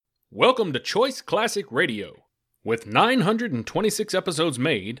Welcome to Choice Classic Radio. With 926 episodes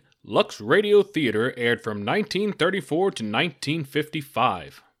made, Lux Radio Theater aired from 1934 to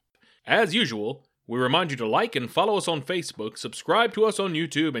 1955. As usual, we remind you to like and follow us on Facebook, subscribe to us on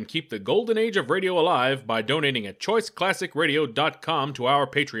YouTube, and keep the golden age of radio alive by donating at choiceclassicradio.com to our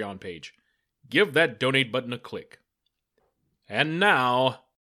Patreon page. Give that donate button a click. And now,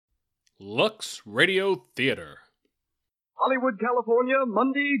 Lux Radio Theater. Hollywood, California,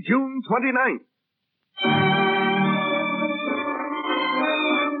 Monday, June 29th.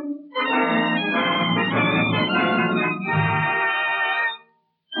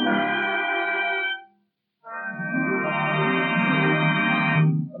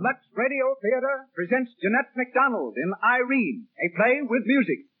 Lux Radio Theater presents Jeanette MacDonald in Irene, a play with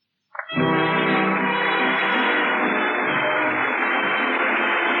music.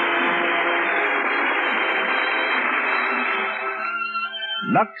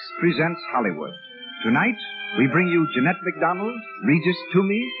 Lux presents Hollywood. Tonight, we bring you Jeanette MacDonald, Regis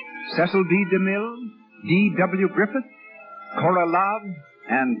Toomey, Cecil B. DeMille, D.W. Griffith, Cora Love,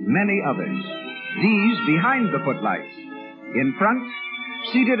 and many others. These behind the footlights. In front,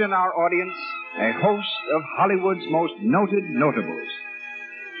 seated in our audience, a host of Hollywood's most noted notables.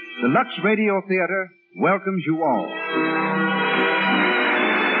 The Lux Radio Theater welcomes you all.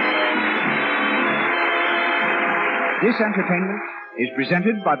 This entertainment is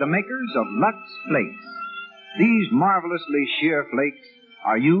presented by the makers of Lux Flakes. These marvelously sheer flakes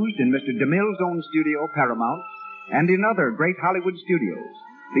are used in Mr. DeMille's own studio, Paramount, and in other great Hollywood studios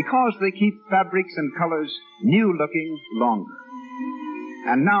because they keep fabrics and colors new-looking longer.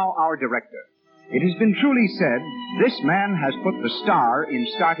 And now our director. It has been truly said, this man has put the star in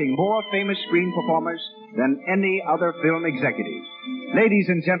starting more famous screen performers than any other film executive. Ladies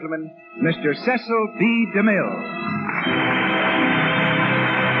and gentlemen, Mr. Cecil B. DeMille.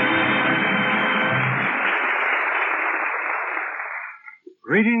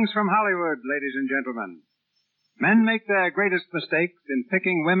 Greetings from Hollywood, ladies and gentlemen. Men make their greatest mistakes in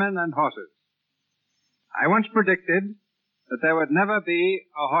picking women and horses. I once predicted that there would never be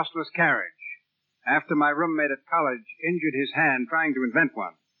a horseless carriage after my roommate at college injured his hand trying to invent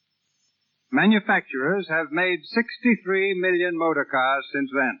one. Manufacturers have made 63 million motor cars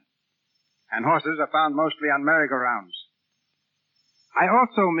since then, and horses are found mostly on merry-go-rounds. I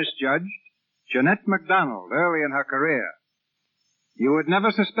also misjudged Jeanette MacDonald early in her career. You would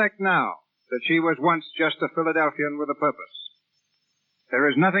never suspect now that she was once just a Philadelphian with a purpose. There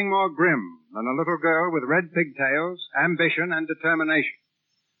is nothing more grim than a little girl with red pigtails, ambition, and determination.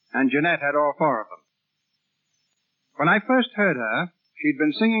 And Jeanette had all four of them. When I first heard her, she'd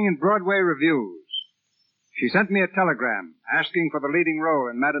been singing in Broadway revues. She sent me a telegram asking for the leading role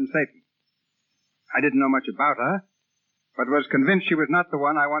in Madame Satan. I didn't know much about her, but was convinced she was not the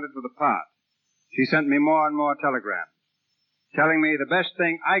one I wanted for the part. She sent me more and more telegrams, telling me the best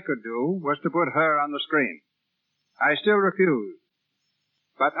thing I could do was to put her on the screen. I still refused.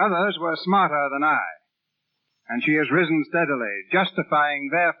 But others were smarter than I, and she has risen steadily, justifying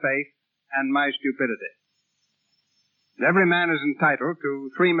their faith and my stupidity. Every man is entitled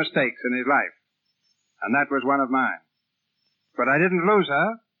to 3 mistakes in his life, and that was one of mine. But I didn't lose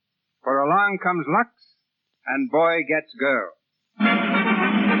her, for along comes Lux, and boy gets girl.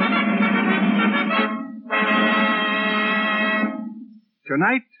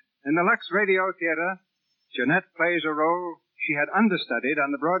 Tonight, in the Lux Radio Theater, Jeanette plays a role she had understudied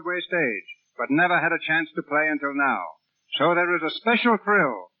on the Broadway stage, but never had a chance to play until now. So there is a special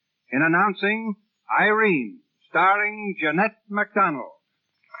thrill in announcing Irene, starring Jeanette MacDonald.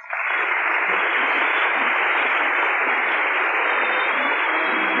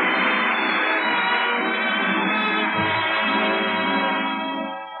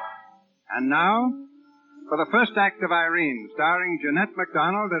 And now, for the first act of Irene, starring Jeanette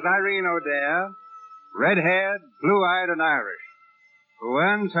MacDonald as Irene O'Dare, red-haired, blue-eyed, and Irish, who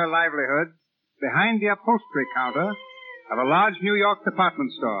earns her livelihood behind the upholstery counter of a large New York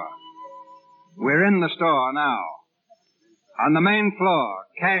department store. We're in the store now. On the main floor,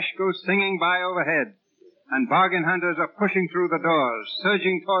 cash goes singing by overhead, and bargain hunters are pushing through the doors,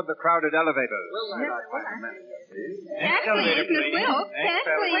 surging toward the crowded elevators. Cash, please, Miss Wilkes. Cash,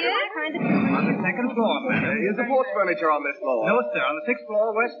 please. On the second floor, madam. Is the porch furniture on this floor? No, sir. On the 6th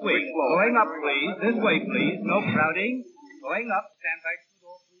floor, west wing. Which floor? Going up, please. This way, please. No crowding. Going up. Stand right to the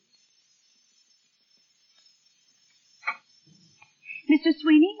door, please. Mr.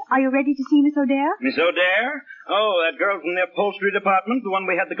 Sweeney, are you ready to see Miss O'Dare? Miss O'Dare? Oh, that girl from the upholstery department, the one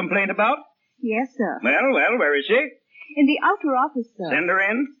we had the complaint about? Yes, sir. Well, where is she? In the outer office, sir. Send her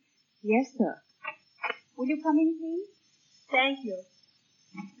in. Yes, sir. Will you come in, please? Thank you.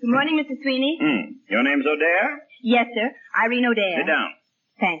 Good morning, Mr. Sweeney. Your name's O'Dare? Yes, sir. Irene O'Dare. Sit down.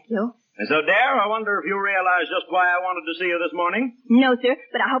 Thank you. Miss O'Dare, I wonder if you realize just why I wanted to see you this morning? No, sir,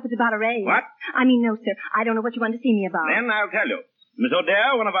 but I hope it's about a raise. What? I mean, no, sir. I don't know what you want to see me about. Then I'll tell you. Miss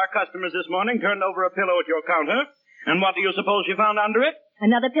O'Dare, one of our customers this morning turned over a pillow at your counter. And what do you suppose she found under it?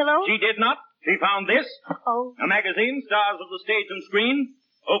 Another pillow? She did not. She found this. Oh. A magazine, Stars of the Stage and Screen.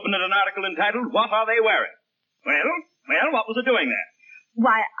 Opened at an article entitled, What Are They Wearing? Well, what was it doing there?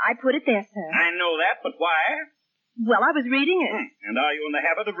 Why, I put it there, sir. I know that, but why? Well, I was reading it. And are you in the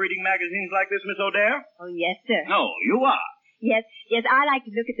habit of reading magazines like this, Miss O'Dare? Oh, yes, sir. No, you are. Yes, I like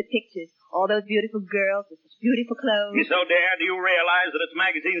to look at the pictures. All those beautiful girls with such beautiful clothes. Miss O'Dare, do you realize that it's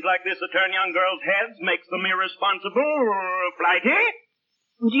magazines like this that turn young girls' heads, makes them irresponsible, flighty?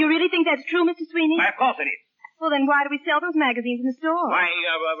 Do you really think that's true, Mr. Sweeney? Why, of course it is. Well, then why do we sell those magazines in the store? Why,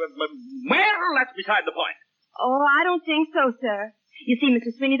 well, that's beside the point. Oh, I don't think so, sir. You see, Mr.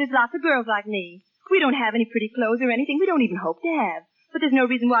 Sweeney, there's lots of girls like me. We don't have any pretty clothes or anything. We don't even hope to have. But there's no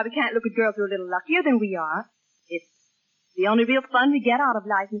reason why we can't look at girls who are a little luckier than we are. It's the only real fun we get out of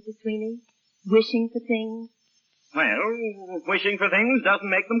life, Mr. Sweeney. Wishing for things. Well, wishing for things doesn't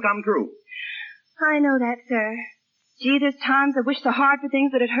make them come true. I know that, sir. Gee, there's times I wish so hard for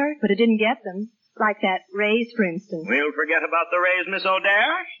things that it hurt, but I didn't get them. Like that raise, for instance. We'll forget about the raise, Miss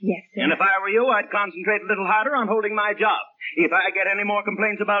O'Dare. Yes, sir. And if I were you, I'd concentrate a little harder on holding my job. If I get any more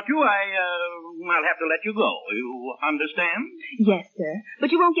complaints about you, I'll have to let you go. You understand? Yes, sir.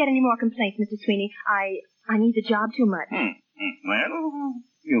 But you won't get any more complaints, Mr. Sweeney. I need the job too much. Well,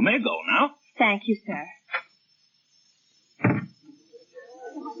 you may go now. Thank you, sir.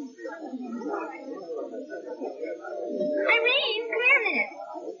 Irene, come here a minute.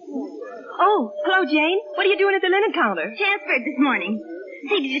 Oh, hello, Jane. What are you doing at the linen counter? Transferred this morning.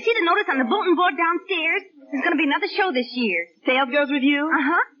 Say, did you see the notice on the bulletin board downstairs? There's going to be another show this year. Sales Girls Review?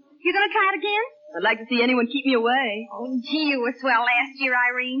 Uh-huh. You going to try it again? I'd like to see anyone keep me away. Oh, gee, you were swell last year,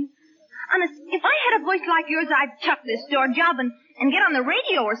 Irene. Honest, if I had a voice like yours, I'd chuck this store job and get on the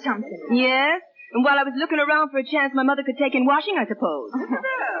radio or something. Yes? And while I was looking around for a chance my mother could take in washing, I suppose.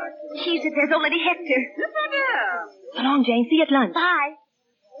 She's it. There's old Lady Hector. So long, Jane. See you at lunch. Bye.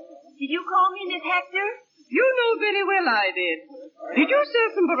 Did you call me Miss Hector? You know very well I did. Did you sell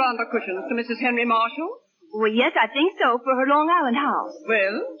some veranda cushions to Mrs. Henry Marshall? Well, yes, I think so, for her Long Island house.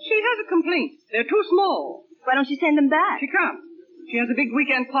 Well, she has a complaint. They're too small. Why don't you send them back? She can't. She has a big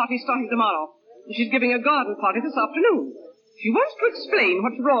weekend party starting tomorrow. And she's giving a garden party this afternoon. She wants to explain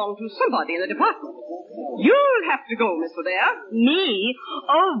what's wrong to somebody in the department. You'll have to go, Miss O'Dare. Me?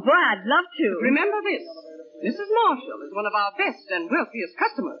 Oh, boy, I'd love to. Remember this. Mrs. Marshall is one of our best and wealthiest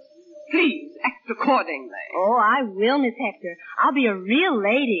customers. Please act accordingly. Oh, I will, Miss Hector. I'll be a real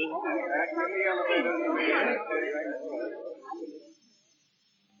lady.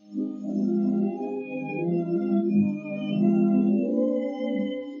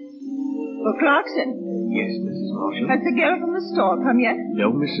 Oh, Clarkson. Yes, Mrs. Marshall? Has the girl from the store come yet?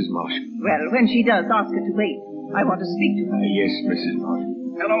 No, Mrs. Marshall. Well, when she does, ask her to wait. I want to speak to her. Yes, Mrs. Marshall.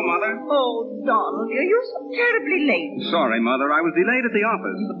 Hello, Mother. Oh, Donald, are you so terribly late? Sorry, Mother. I was delayed at the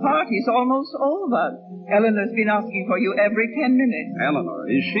office. The party's almost over. Eleanor's been asking for you every 10 minutes. Eleanor,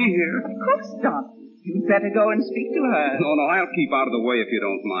 is she here? Of course, Donald. You'd better go and speak to her. No, I'll keep out of the way if you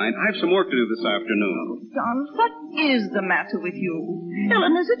don't mind. I have some work to do this afternoon. Donald, what is the matter with you?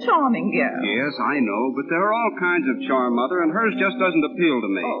 Eleanor's a charming girl. Yes, I know, but there are all kinds of charm, Mother, and hers just doesn't appeal to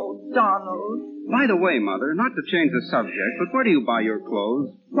me. Oh, Donald. By the way, Mother, not to change the subject, but where do you buy your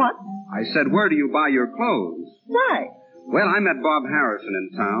clothes? What? I said, where do you buy your clothes? Why? Well, I met Bob Harrison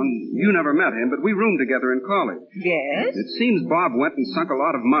in town. You never met him, but we roomed together in college. Yes? It seems Bob went and sunk a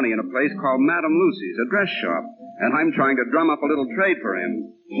lot of money in a place called Madame Lucy's, a dress shop, and I'm trying to drum up a little trade for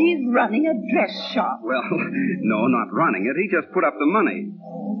him. He's running a dress shop. Well, no, not running it. He just put up the money.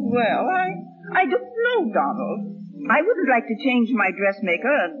 Well, I don't know, Donald. I wouldn't like to change my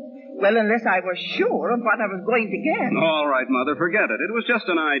dressmaker, unless I were sure of what I was going to get. All right, Mother, forget it. It was just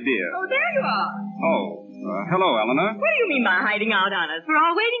an idea. Oh, there you are. Oh, hello, Eleanor. What do you mean by hiding out on us? We're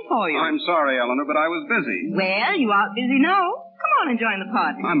all waiting for you. I'm sorry, Eleanor, but I was busy. Well, you aren't busy now. Come on and join the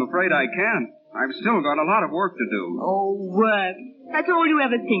party. I'm afraid I can't. I've still got a lot of work to do. Oh, work. That's all you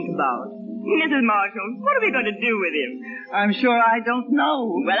ever think about. Mrs. Marshall, what are we going to do with him? I'm sure I don't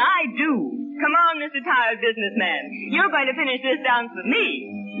know. Well, I do. Come on, Mr. Tired Businessman. You're going to finish this dance with me.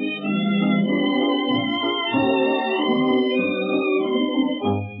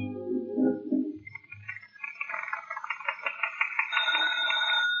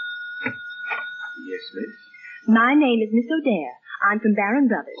 Yes, miss? My name is Miss O'Dare. I'm from Barron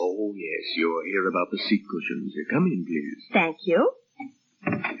Brothers. Oh, yes, you're here about the seat cushions. Come in, please. Thank you.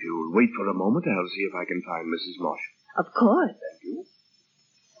 you'll wait for a moment, I'll see if I can find Mrs. Marshall. Of course. Thank you.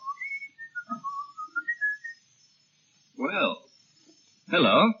 Well,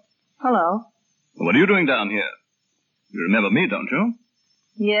 hello. Hello. What are you doing down here? You remember me, don't you?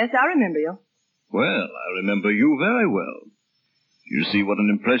 Yes, I remember you. Well, I remember you very well. You see what an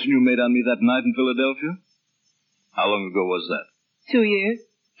impression you made on me that night in Philadelphia? How long ago was that? 2 years.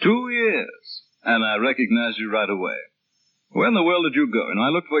 2 years. And I recognized you right away. Where in the world did you go? And I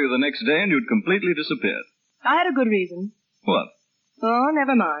looked for you the next day and you'd completely disappeared. I had a good reason. What? Oh,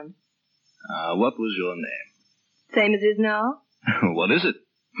 never mind. What was your name? Same as it is now? What is it?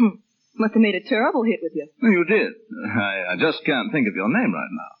 Must have made a terrible hit with you. You did. I just can't think of your name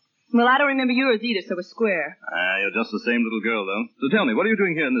right now. Well, I don't remember yours either, so we're square. You're just the same little girl, though. So tell me, what are you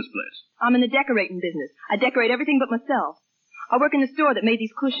doing here in this place? I'm in the decorating business. I decorate everything but myself. I work in the store that made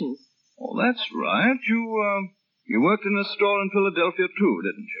these cushions. Oh, that's right. You worked in a store in Philadelphia, too,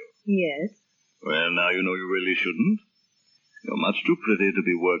 didn't you? Yes. Well, now you know you really shouldn't. You're much too pretty to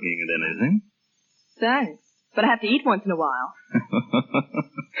be working at anything. Thanks. But I have to eat once in a while.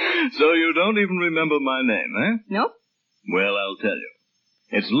 So you don't even remember my name, eh? Nope. Well, I'll tell you.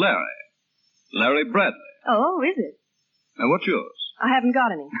 It's Larry. Larry Bradley. Oh, is it? Now, what's yours? I haven't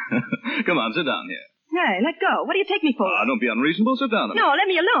got any. Come on, sit down here. Hey, let go. What do you take me for? Don't be unreasonable. Sit down. No, let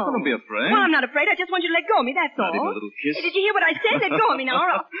me alone. Don't be afraid. Well, I'm not afraid. I just want you to let go of me, that's all. Not even a little kiss? Hey, did you hear what I said? Let go of me now.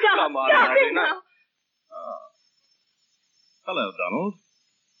 Stop. Come on, Stop Larry, it now. Hello, Donald.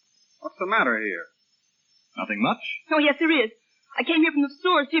 What's the matter here? Nothing much. Oh, yes, there is. I came here from the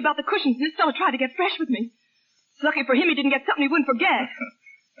store to see about the cushions, and this fellow tried to get fresh with me. It's lucky for him he didn't get something he wouldn't forget.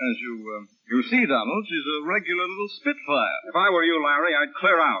 As you see, Donald, she's a regular little spitfire. If I were you, Larry, I'd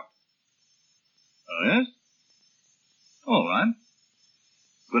clear out. Oh, yes? All right.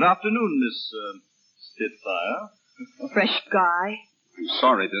 Good afternoon, Miss Spitfire. Fresh guy. I'm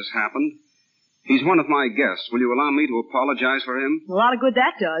sorry this happened. He's one of my guests. Will you allow me to apologize for him? A lot of good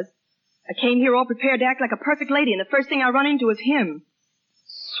that does. I came here all prepared to act like a perfect lady, and the first thing I run into is him.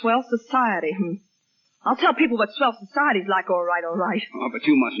 Swell society. I'll tell people what swell society's like, all right. Oh, but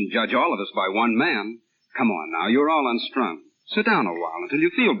you mustn't judge all of us by one man. Come on now, you're all unstrung. Sit down a while until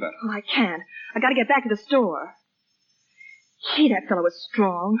you feel better. Oh, I can't. I gotta get back to the store. Gee, that fellow was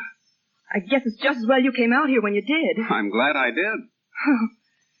strong. I guess it's just as well you came out here when you did. I'm glad I did.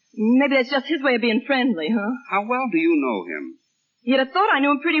 Maybe that's just his way of being friendly, huh? How well do you know him? You'd have thought I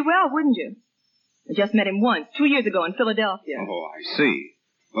knew him pretty well, wouldn't you? I just met him once, 2 years ago in Philadelphia. Oh, I see.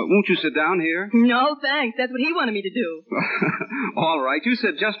 But won't you sit down here? No, thanks. That's what he wanted me to do. All right. You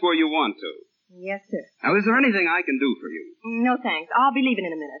sit just where you want to. Yes, sir. Now, is there anything I can do for you? No, thanks. I'll be leaving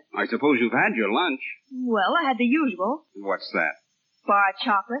in a minute. I suppose you've had your lunch. Well, I had the usual. What's that? Bar of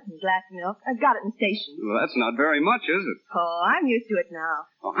chocolate and a glass of milk. I got it in the station. Well, that's not very much, is it? Oh, I'm used to it now.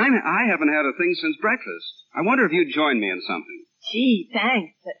 Oh, I haven't had a thing since breakfast. I wonder if you'd join me in something. Gee,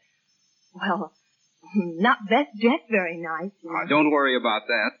 thanks. But, well, not best dressed very nice. You know. Don't worry about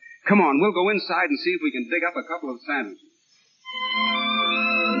that. Come on, we'll go inside and see if we can dig up a couple of sandwiches.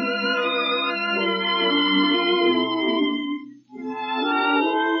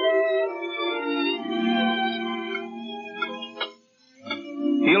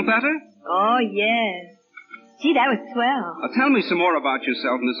 Feel better? Oh, yes. Gee, that was swell. Tell me some more about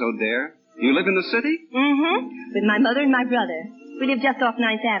yourself, Miss O'Dare. You live in the city? Mm-hmm. With my mother and my brother. We live just off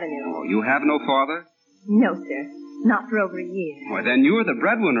 9th Avenue. Oh, you have no father? No, sir. Not for over a year. Why, then you're the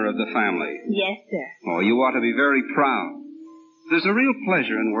breadwinner of the family. Yes, sir. Oh, you ought to be very proud. There's a real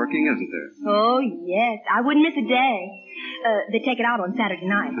pleasure in working, isn't there? Oh, yes. I wouldn't miss a day. They take it out on Saturday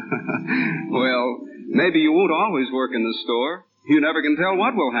night. Well, maybe you won't always work in the store. You never can tell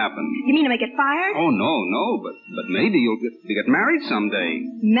what will happen. You mean to make it fired? Oh, no, but maybe you'll get married someday.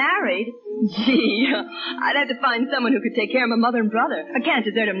 Married? Gee, I'd have to find someone who could take care of my mother and brother. I can't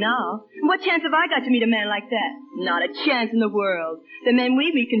desert them now. What chance have I got to meet a man like that? Not a chance in the world. The men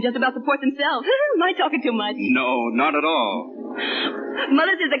we meet can just about support themselves. Am I talking too much? No, not at all.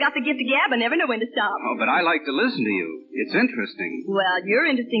 Mother says I got the gift of gab. I never know when to stop. Oh, but I like to listen to you. It's interesting. Well, you're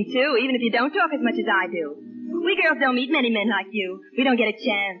interesting, too, even if you don't talk as much as I do. We girls don't meet many men like you. We don't get a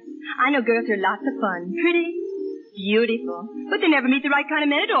chance. I know girls are lots of fun. Pretty, beautiful. But they never meet the right kind of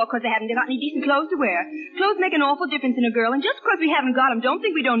men at all because they haven't got any decent clothes to wear. Clothes make an awful difference in a girl, and just because we haven't got them, don't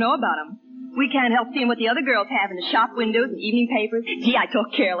think we don't know about them. We can't help seeing what the other girls have in the shop windows and evening papers. Gee, I talk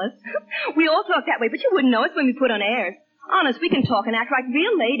careless. We all talk that way, but you wouldn't know us when we put on airs. Honest, we can talk and act like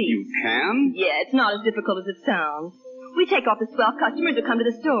real ladies. You can? Yeah, it's not as difficult as it sounds. We take off the swell customers who come to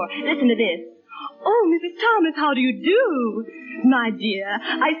the store. Listen to this. Oh, Mrs. Thomas, how do you do? My dear,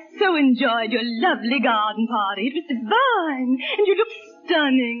 I so enjoyed your lovely garden party. It was divine. And you looked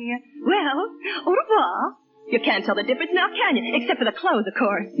stunning. Well, au revoir. You can't tell the difference now, can you? Except for the clothes, of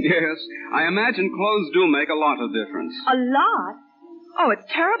course. Yes, I imagine clothes do make a lot of difference. A lot? Oh, it's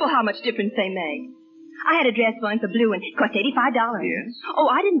terrible how much difference they make. I had a dress once, a blue one. It cost $85. Yes? Oh,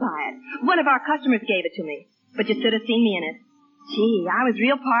 I didn't buy it. One of our customers gave it to me. But you should have seen me in it. Gee, I was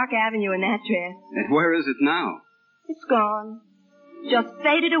real Park Avenue in that dress. And where is it now? It's gone. Just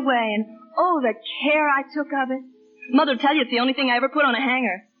faded away, and oh, the care I took of it. Mother'll tell you it's the only thing I ever put on a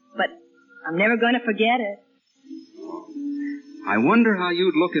hanger. But I'm never going to forget it. I wonder how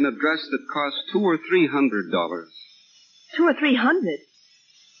you'd look in a dress that cost $200 or $300. $200 or $300?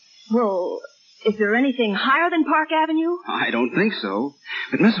 Well, is there anything higher than Park Avenue? I don't think so.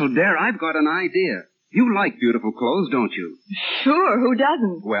 But, Miss O'Dare, I've got an idea. You like beautiful clothes, don't you? Sure, who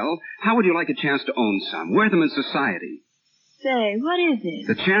doesn't? Well, how would you like a chance to own some? Wear them in society. Say, what is it?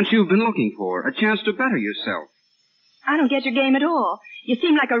 The chance you've been looking for. A chance to better yourself. I don't get your game at all. You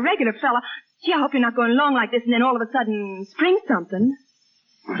seem like a regular fella. Gee, I hope you're not going along like this and then all of a sudden spring something.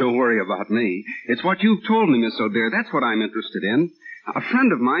 Don't worry about me. It's what you've told me, Miss O'Dare. That's what I'm interested in. A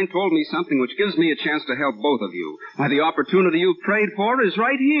friend of mine told me something which gives me a chance to help both of you. Why, the opportunity you've prayed for is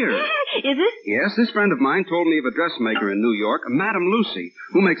right here. Is it? Yes, this friend of mine told me of a dressmaker in New York, Madame Lucy,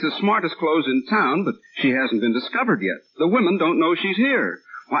 who makes the smartest clothes in town, but she hasn't been discovered yet. The women don't know she's here.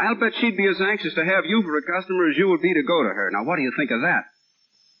 Why, I'll bet she'd be as anxious to have you for a customer as you would be to go to her. Now, what do you think of that?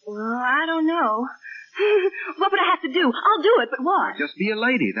 Well, I don't know. What would I have to do? I'll do it, but what? Just be a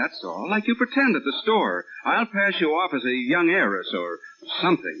lady, that's all. Like you pretend at the store. I'll pass you off as a young heiress or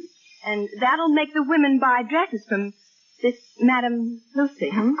something. And that'll make the women buy dresses from this Madame Lucy,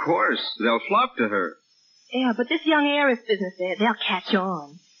 huh? Of course. They'll flock to her. Yeah, but this young heiress business, they'll catch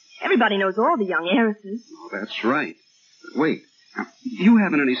on. Everybody knows all the young heiresses. Oh, that's right. But wait. Now, you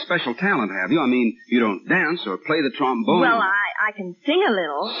haven't any special talent, have you? I mean, you don't dance or play the trombone. Well, I can sing a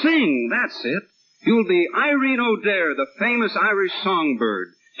little. Sing, that's it. You'll be Irene O'Dare, the famous Irish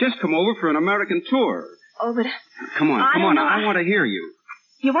songbird. Just come over for an American tour. Oh, but... Come on. I want to hear you.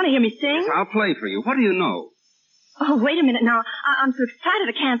 You want to hear me sing? Yes, I'll play for you. What do you know? Oh, wait a minute now. I'm so excited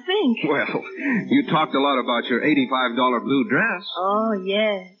I can't think. Well, you talked a lot about your $85 blue dress. Oh,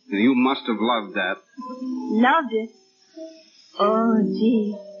 yes. You must have loved that. Loved it? Oh,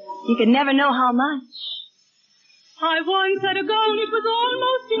 gee. You could never know how much. I once had a gown, it was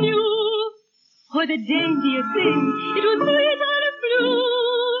almost new. Oh, the daintiest thing, it was sweet olive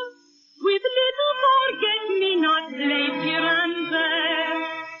blue, with little forget-me-not laid here and there.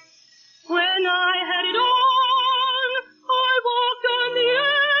 When I had it on, I walked on the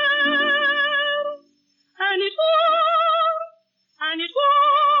air, and it wore, and it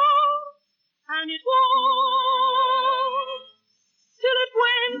wore, and it wore, till it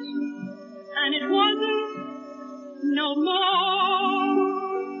went, and it wasn't no more.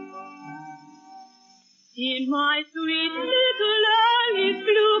 In my sweet little Alice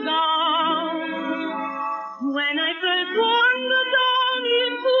blue gown, when I first worn the down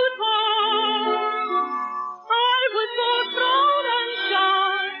into town, I was so proud and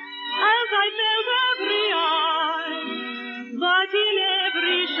shy as I felt every eye. But in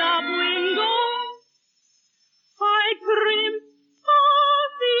every shop window, I glimpsed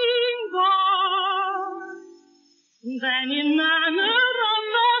passing by. Then in manner of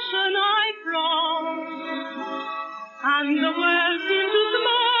fashion I flung, and the world seemed to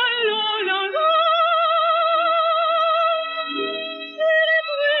smile all around. Till it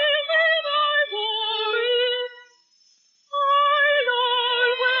will when I wore it, I'll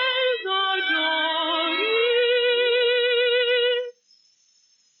always adore it.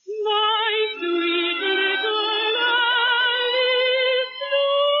 My sweet little Alice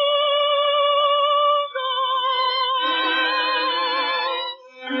blue gown.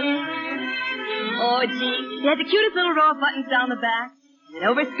 Oh, gee. It had the cutest little row of buttons down the back, and an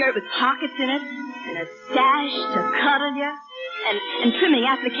overskirt with pockets in it, and a sash to cuddle you, and trimming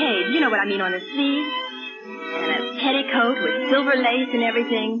appliques, you know what I mean, on the sleeves, and a petticoat with silver lace and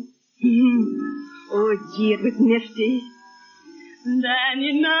everything. Oh, gee, it was nifty. Then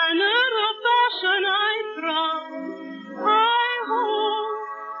in manner of fashion I frown, I hope,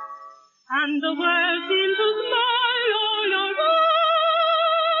 and the world seemed to smile all around.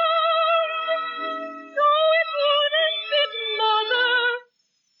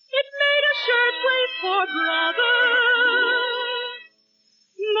 For brother,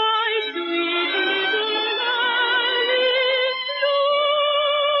 my sweet little Alice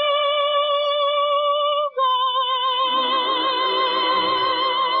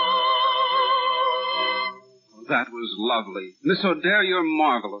that was lovely. Miss O'Dare, you're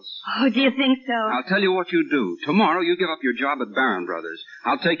marvelous. Oh, do you think so? I'll tell you what you do. Tomorrow you give up your job at Barron Brothers.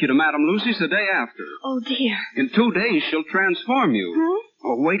 I'll take you to Madame Lucy's the day after. Oh, dear. In 2 days, she'll transform you.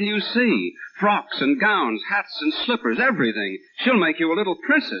 Oh, wait till you see. Frocks and gowns, hats and slippers, everything. She'll make you a little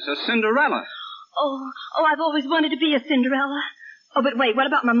princess, a Cinderella. Oh, I've always wanted to be a Cinderella. Oh, but wait, what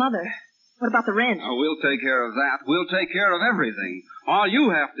about my mother? What about the rent? Oh, we'll take care of that. We'll take care of everything. All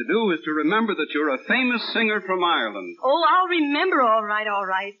you have to do is to remember that you're a famous singer from Ireland. Oh, I'll remember, all right.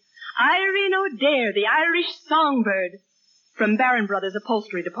 Irene O'Dare, the Irish songbird, from Barron Brothers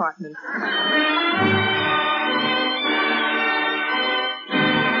Upholstery Department.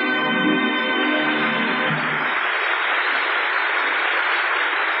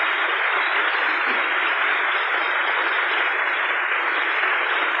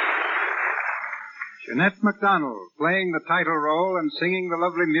 Jeanette MacDonald, playing the title role and singing the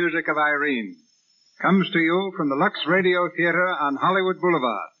lovely music of Irene, comes to you from the Lux Radio Theater on Hollywood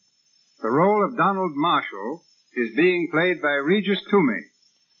Boulevard. The role of Donald Marshall is being played by Regis Toomey.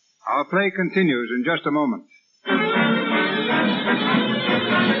 Our play continues in just a moment.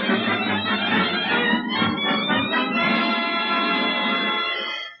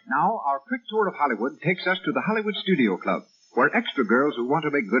 Now, our quick tour of Hollywood takes us to the Hollywood Studio Club, where extra girls who want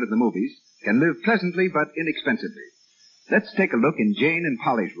to make good in the movies can live pleasantly but inexpensively. Let's take a look in Jane and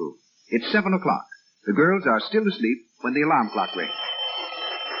Polly's room. It's 7 o'clock. The girls are still asleep when the alarm clock rings.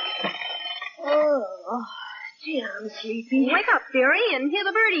 Oh, gee, I'm sleepy. Wake up, dearie, and hear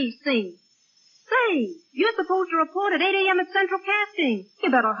the birdies sing. Say, you're supposed to report at 8 a.m. at Central Casting. You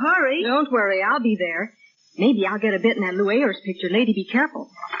better hurry. Don't worry, I'll be there. Maybe I'll get a bit in that Lou Ayres picture, Lady Be Careful.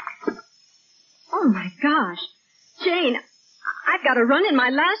 Oh, my gosh. Jane, I've got to run in my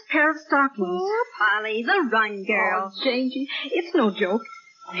last pair of stockings. Oh, Polly, the run, girl. Oh, Janey, it's no joke.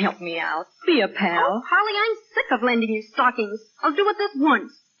 Help me out. Be a pal. Oh, Polly, I'm sick of lending you stockings. I'll do it this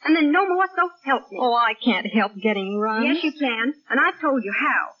once, and then no more, so help me. Oh, I can't help getting runs. Yes, you can, and I've told you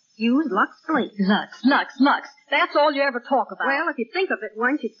how. Use Lux Flakes. Lux. That's all you ever talk about. Well, if you'd think of it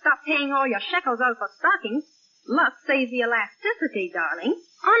once, you'd stop paying all your shekels out for stockings. Lux saves the elasticity, darling.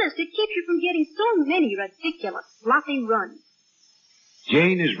 Honest, it keeps you from getting so many ridiculous, sloppy runs.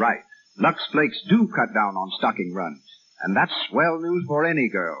 Jane is right. Lux Flakes do cut down on stocking runs. And that's swell news for any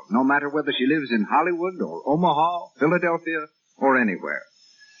girl, no matter whether she lives in Hollywood or Omaha, Philadelphia, or anywhere.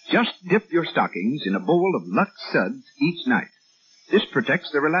 Just dip your stockings in a bowl of Lux Suds each night. This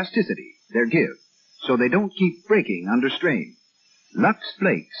protects their elasticity, their give, so they don't keep breaking under strain. Lux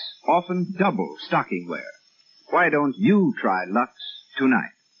Flakes often double stocking wear. Why don't you try Lux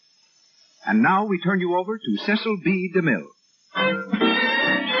tonight? And now we turn you over to Cecil B. DeMille.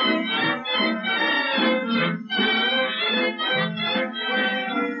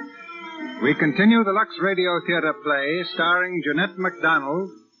 We continue the Lux Radio Theater play starring Jeanette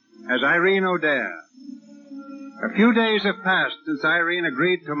MacDonald as Irene O'Dare. A few days have passed since Irene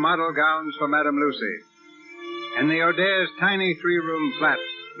agreed to model gowns for Madame Lucy. In the O'Dare's tiny three-room flat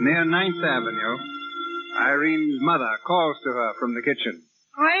near 9th Avenue, Irene's mother calls to her from the kitchen.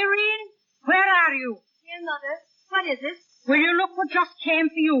 Irene, where are you? Here, Mother. What is it? Will you look what just came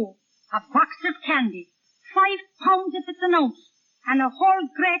for you? A box of candy. 5 pounds if it's an ounce. And a whole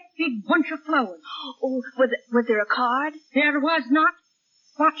great big bunch of flowers. Oh, was there a card? There was not.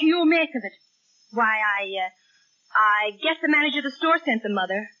 What do you make of it? Why, I guess the manager of the store sent them,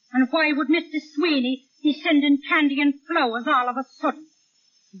 Mother. And why would Mr. Sweeney be sending candy and flowers all of a sudden?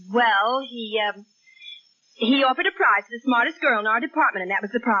 Well, he offered a prize to the smartest girl in our department, and that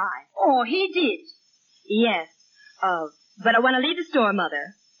was the prize. Oh, he did? Yes. But I want to leave the store,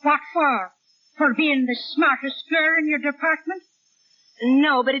 Mother. What for? For being the smartest girl in your department?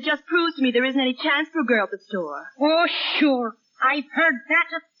 No, but it just proves to me there isn't any chance for a girl at the store. Oh, sure. I've heard that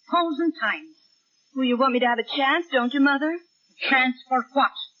 1,000 times. Well, you want me to have a chance, don't you, Mother? Chance for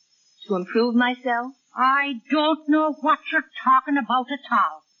what? To improve myself. I don't know what you're talking about at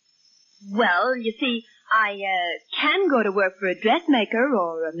all. Well, you see, I can go to work for a dressmaker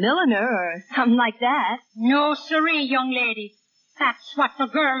or a milliner or something like that. No, siree, young lady. That's what the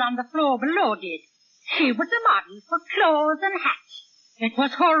girl on the floor below did. She was a model for clothes and hats. It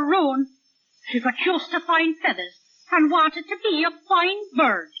was her ruin. She got used to fine feathers and wanted to be a fine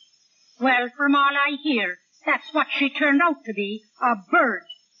bird. Well, from all I hear, that's what she turned out to be, a bird.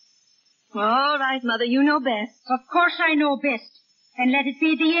 All right, Mother, you know best. Of course I know best. And let it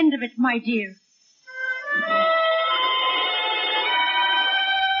be the end of it, my dear.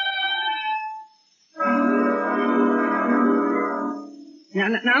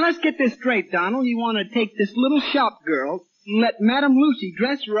 Now let's get this straight, Donald. You want to take this little shop girl, let Madame Lucy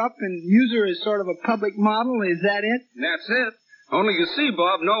dress her up and use her as sort of a public model? Is that it? That's it. Only you see,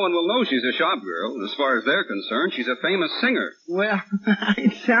 Bob, no one will know she's a shop girl. As far as they're concerned, she's a famous singer. Well,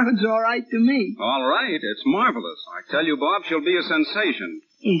 it sounds all right to me. All right. It's marvelous. I tell you, Bob, she'll be a sensation.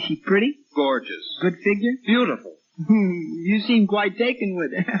 Is she pretty? Gorgeous. Good figure? Beautiful. You seem quite taken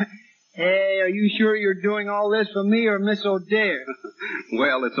with it. Hey, are you sure you're doing all this for me or Miss O'Dare?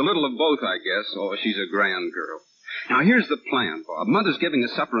 Well, it's a little of both, I guess. Oh, she's a grand girl. Now, here's the plan, Bob. Mother's giving a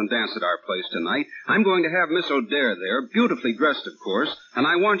supper and dance at our place tonight. I'm going to have Miss O'Dare there, beautifully dressed, of course, and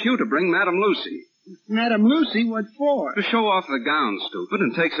I want you to bring Madame Lucy. Madame Lucy? What for? To show off the gown, stupid,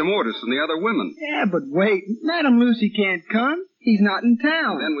 and take some orders from the other women. Yeah, but wait. Madame Lucy can't come. He's not in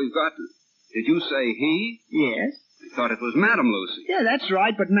town. Then we've got to... Did you say he? Yes. I thought it was Madame Lucy. Yeah, that's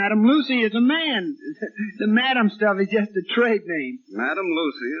right, but Madame Lucy is a man. The Madame stuff is just a trade name. Madame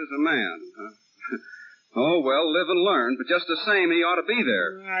Lucy is a man, huh? Oh, well, live and learn, but just the same, he ought to be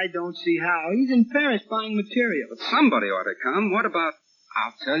there. I don't see how. He's in Paris buying material. But somebody ought to come. What about...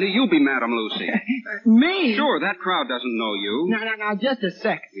 I'll tell you, you be Madame Lucy. Me? Sure, that crowd doesn't know you. Now, just a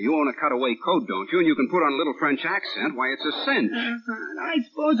second. You own a cutaway coat, don't you? And you can put on a little French accent. Why, it's a cinch. I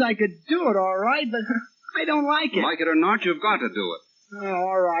suppose I could do it all right, but I don't like it. Like it or not, you've got to do it.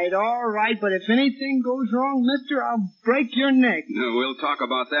 All right, but if anything goes wrong, mister, I'll break your neck. No, we'll talk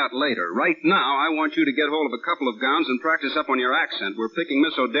about that later. Right now, I want you to get hold of a couple of gowns and practice up on your accent. We're picking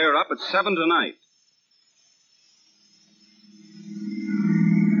Miss O'Dare up at 7 tonight.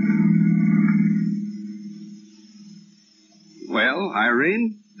 Well,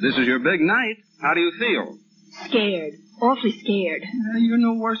 Irene, this is your big night. How do you feel? Scared. Awfully scared. You're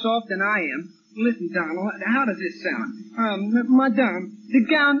no worse off than I am. Listen, Donald, how does this sound? Madame, the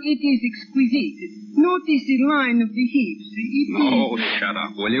gown, it is exquisite. Notice the line of the hips. Oh, shut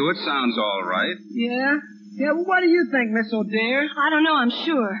up, will you? It sounds all right. Yeah? Yeah, well, what do you think, Miss O'Dare? I don't know, I'm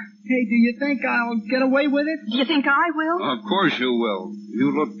sure. Hey, do you think I'll get away with it? Do you think I will? Of course you will.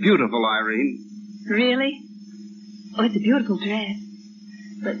 You look beautiful, Irene. Really? Oh, it's a beautiful dress.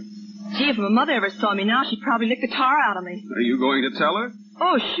 But, gee, if my mother ever saw me now, she'd probably lick the tar out of me. Are you going to tell her?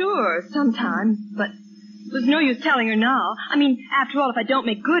 Oh, sure, sometime. But there's no use telling her now. I mean, after all, if I don't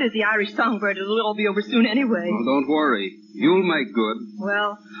make good as the Irish songbird, it'll all be over soon anyway. Oh, don't worry. You'll make good.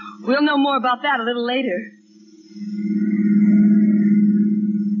 Well, we'll know more about that a little later.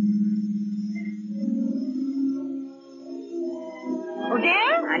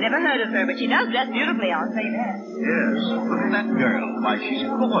 O'Dare? I never heard of her, but she does dress beautifully, I'll say that. Yes, look at that girl. Why, she's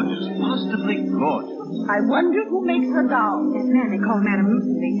gorgeous. Positively gorgeous. I wonder who makes her gowns. This man they call Madame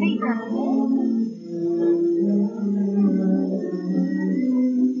Lucy, they say.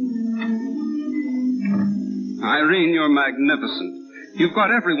 Irene, you're magnificent. You've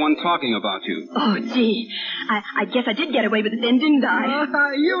got everyone talking about you. Oh, gee. I guess I did get away with it then, didn't I?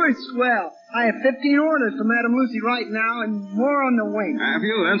 You were swell. I have 15 orders for Madame Lucy right now and more on the wing. Have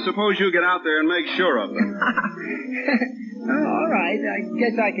you? Then suppose you get out there and make sure of them. Oh, all right. I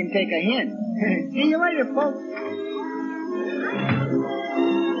guess I can take a hint. See you later, folks.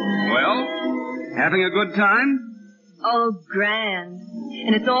 Well, having a good time? Oh, grand.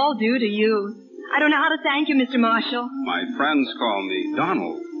 And it's all due to you. I don't know how to thank you, Mr. Marshall. My friends call me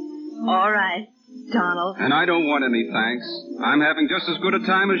Donald. All right, Donald. And I don't want any thanks. I'm having just as good a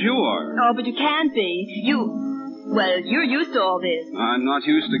time as you are. Oh, but you can't be. Well, you're used to all this. I'm not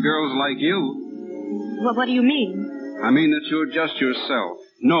used to girls like you. Well, what do you mean? I mean that you're just yourself.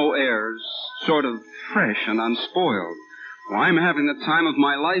 No airs. Sort of fresh and unspoiled. Well, I'm having the time of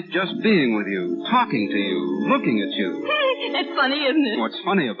my life just being with you, talking to you, looking at you. It's funny, isn't it? What's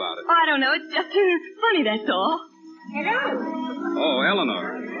funny about it? Oh, I don't know. It's just funny, that's all. Hello. Oh,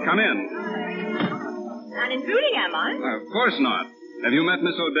 Eleanor. Come in. Not intruding, am I? Of course not. Have you met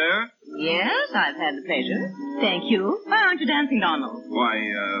Miss O'Dare? Yes, I've had the pleasure. Thank you. Why aren't you dancing, Donald? Why,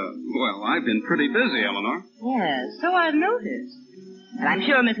 well, I've been pretty busy, Eleanor. Yes, so I've noticed. And I'm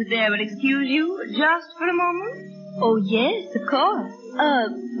sure Mrs. Dare will excuse you just for a moment. Oh, yes, of course.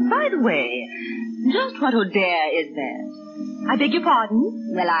 By the way, just what O'Dare is that? I beg your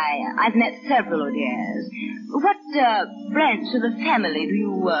pardon? Well, I've met several O'Dares. What, branch of the family do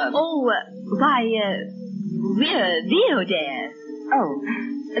you, we're the O'Dares. Oh,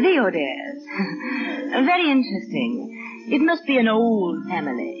 the O'Dares. Very interesting. It must be an old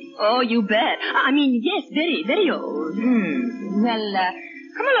family. Oh, you bet. I mean, yes, very, very old. Well,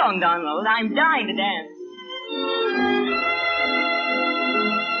 come along, Donald. I'm dying to dance.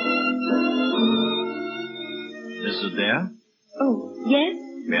 Miss O'Dare? Oh, yes?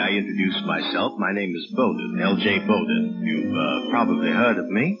 May I introduce myself? My name is Bowden, L.J. Bowden. You've probably heard of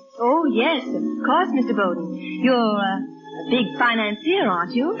me. Oh, yes, of course, Mr. Bowden. You're A big financier,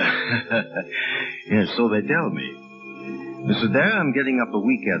 aren't you? Yes, so they tell me. Miss Adair, I'm getting up a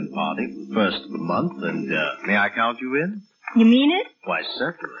weekend party for the first of the month, and may I count you in? You mean it? Why,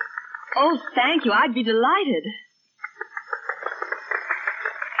 certainly. Oh, thank you. I'd be delighted.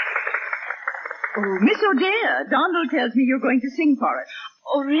 Oh, Miss O'Dare, Donald tells me you're going to sing for us.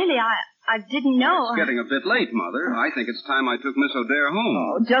 Oh, really? I didn't know. It's getting a bit late, Mother. I think it's time I took Miss O'Dare home.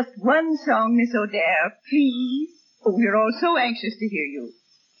 Oh, just one song, Miss O'Dare, please. Oh, we're all so anxious to hear you.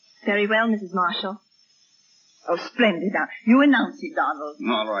 Very well, Mrs. Marshall. Oh, splendid. Now, you announce it, Donald.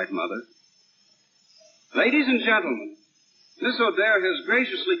 All right, Mother. Ladies and gentlemen, Miss O'Dare has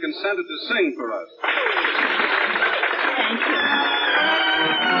graciously consented to sing for us. Thank you.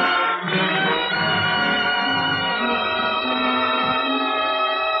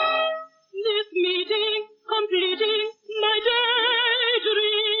 This meeting, completing my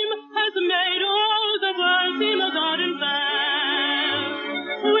daydream, has made all the world seem a garden fair.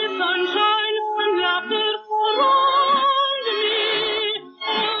 With sunshine and laughter around me,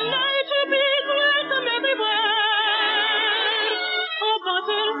 all nature bees blossom everywhere. A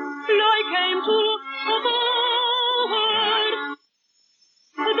butterfly came to a bird.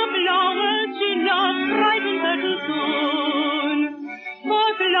 The flowers she loved brightened her too soon. For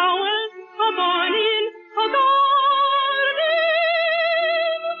flowers are born in a garden,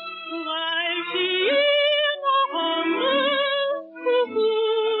 while she is a humble cocoon.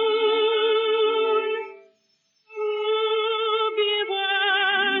 To be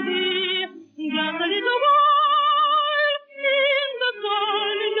worthy, just a little while in the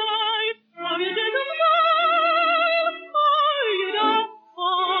sunlight of your gentle smile. Oh, you don't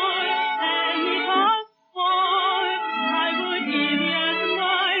fall, and it was fall. I would give yes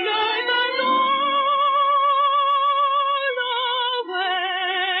my life and all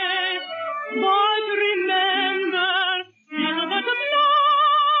away. But remember, little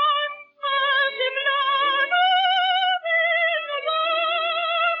butterfly, as if none of in the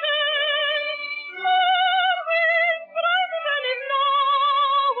garden, more winds brighter than a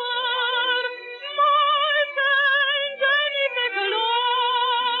flower, might change any fickle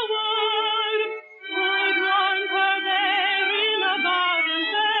hour, would run her there in a garden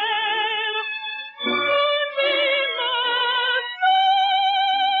fair, who she must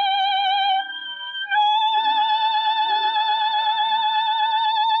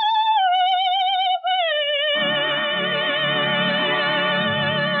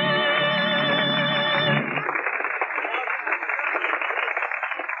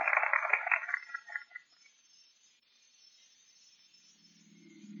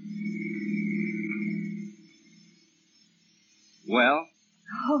Well,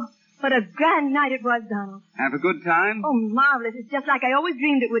 Oh, what a grand night it was, Donald. have a good time? Oh, marvelous. It's just like I always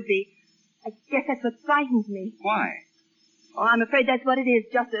dreamed it would be. I guess that's what frightens me. Why? Oh, I'm afraid that's what it is,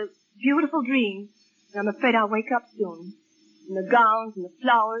 just a beautiful dream. And I'm afraid I'll wake up soon. And the gowns and the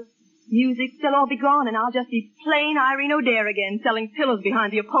flowers, music, they'll all be gone, and I'll just be plain Irene O'Dare again, selling pillows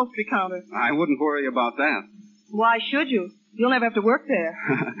behind the upholstery counter. I wouldn't worry about that. Why should you? You'll never have to work there.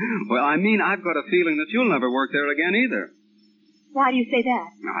 Well, I mean, I've got a feeling that you'll never work there again either. Why do you say that?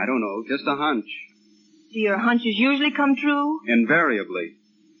 I don't know, just a hunch. Do your hunches usually come true? Invariably.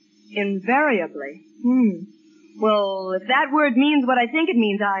 Invariably. Well, if that word means what I think it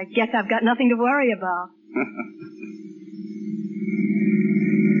means, I guess I've got nothing to worry about.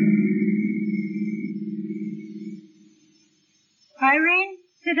 Irene,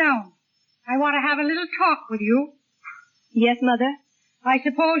 sit down. I want to have a little talk with you. Yes, Mother? I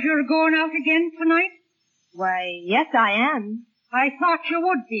suppose you're going out again tonight? Why, yes, I am. I thought you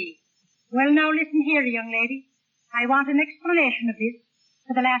would be. Well, now listen here, young lady. I want an explanation of this.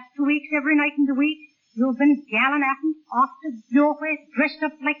 For the last 2 weeks, every night in the week, you've been gallivanting off to nowhere dressed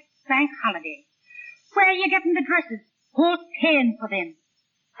up like bank holiday. Where are you getting the dresses? Who's paying for them?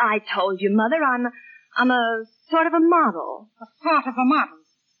 I told you, Mother, I'm a sort of a model. A sort of a model?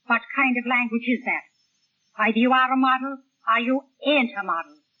 What kind of language is that? Either you are a model, or you ain't a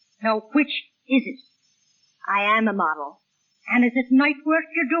model. Now, which is it? I am a model. And is it night work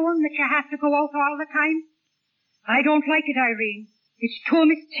you're doing that you have to go out all the time? I don't like it, Irene. It's too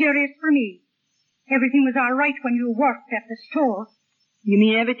mysterious for me. Everything was all right when you worked at the store. You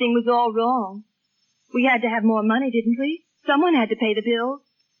mean everything was all wrong? We had to have more money, didn't we? Someone had to pay the bills.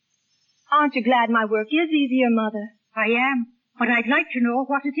 Aren't you glad my work is easier, Mother? I am, but I'd like to know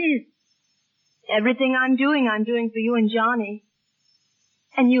what it is. Everything I'm doing for you and Johnny.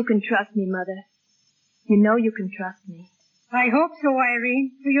 And you can trust me, Mother. You know you can trust me. I hope so,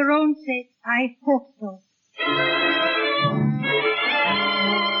 Irene. For your own sake, I hope so.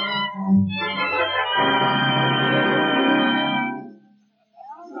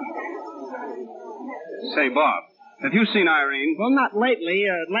 Hey, Bob, have you seen Irene? Well, not lately.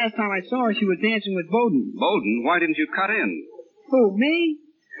 Last time I saw her, she was dancing with Bowden. Bowden? Why didn't you cut in? Who, me?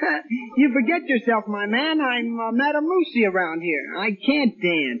 You forget yourself, my man. I'm Madame Lucy around here. I can't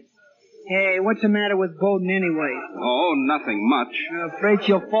dance. Hey, what's the matter with Bowden anyway? Oh, nothing much. Afraid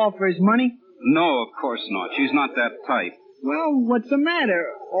she'll fall for his money? No, of course not. She's not that type. Well, what's the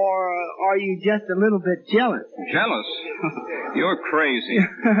matter? Or are you just a little bit jealous? Jealous? You're crazy.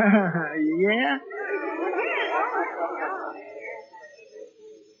 Yeah?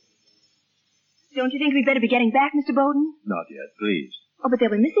 Don't you think we'd better be getting back, Mr. Bowden? Not yet, please. Oh, but they'll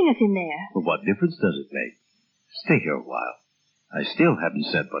be missing us in there. Well, what difference does it make? Stay here a while. I still haven't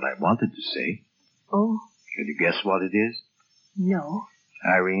said what I wanted to say. Oh, Can you guess what it is? no.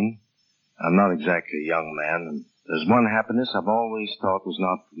 Irene, I'm not exactly a young man, and there's one happiness I've always thought was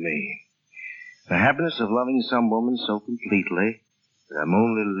not for me. The happiness of loving some woman so completely that I'm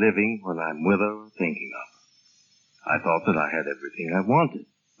only living when I'm with her or thinking of her. I thought that I had everything I wanted,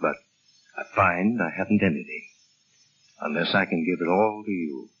 but I find I haven't anything. Unless I can give it all to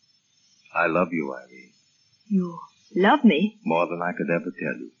you. I love you, Irene. You love me? More than I could ever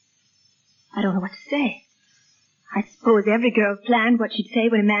tell you. I don't know what to say. I suppose every girl planned what she'd say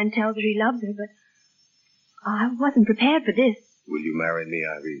when a man tells her he loves her, but I wasn't prepared for this. Will you marry me,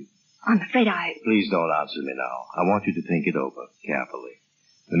 Irene? I'm afraid I... Please don't answer me now. I want you to think it over carefully.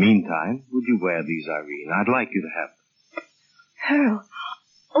 In the meantime, would you wear these, Irene? I'd like you to have them. Pearl.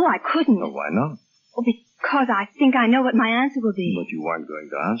 Oh, I couldn't. Oh, why not? Oh, because I think I know what my answer will be. But you weren't going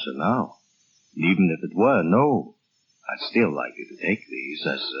to answer now. And even if it were no, I'd still like you to take these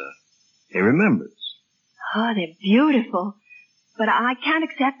as a remembrance. Oh, they're beautiful. But I can't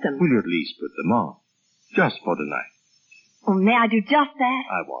accept them. Will you at least put them on? Just for tonight. Oh, may I do just that?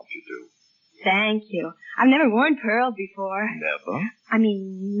 I want you to. Thank you. I've never worn pearls before. Never? I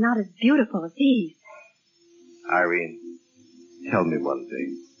mean, not as beautiful as these. Irene, tell me one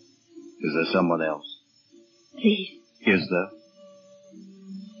thing. Is there someone else? Please. Is there?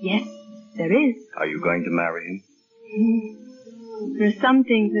 Yes, there is. Are you going to marry him? There are some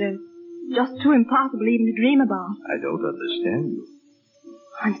things that are just too impossible even to dream about. I don't understand you.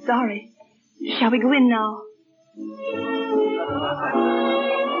 I'm sorry. Shall we go in now?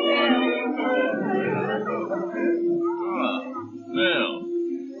 Well,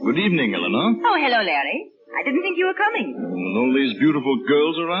 good evening, Eleanor. Oh, hello, Larry. I didn't think you were coming. With all these beautiful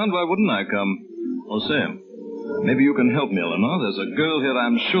girls around, why wouldn't I come? Oh, Sam, maybe you can help me, Eleanor. There's a girl here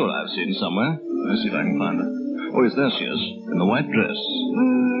I'm sure I've seen somewhere. Let's see if I can find her. Oh, yes, there she is, in the white dress.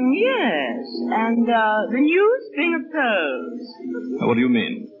 Yes, and the new string of pearls. What do you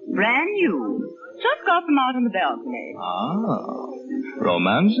mean? Brand new. Just got them out on the balcony. Ah,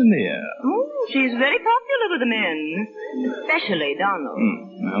 romance in the air. Oh, she's very popular with the men, especially Donald.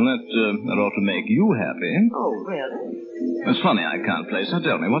 Well, that ought to make you happy. Oh, really? It's funny I can't place her.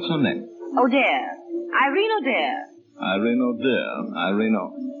 Tell me, what's her name? O'Dare. Irene O'Dare. Irene O'Dare. Irene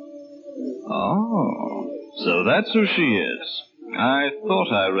Oh, so that's who she is. I thought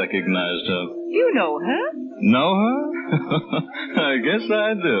I recognized her. You know her? Know her? I guess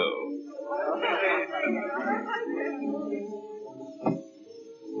I do.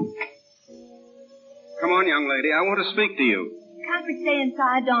 Come on, young lady. I want to speak to you. Can't we stay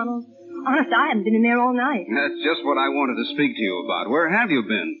inside, Donald? Honest, I haven't been in there all night. That's just what I wanted to speak to you about. Where have you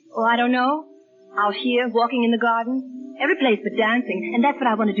been? Oh, I don't know. Out here, walking in the garden. Every place but dancing, and that's what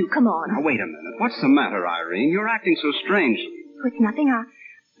I want to do. Come on. Now, wait a minute. What's the matter, Irene? You're acting so strangely. Oh, it's nothing.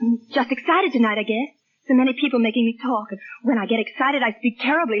 I'm just excited tonight, I guess. So many people making me talk, and when I get excited, I speak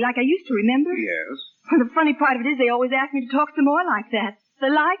terribly, like I used to, remember? Yes. Well, the funny part of it is they always ask me to talk some more like that. They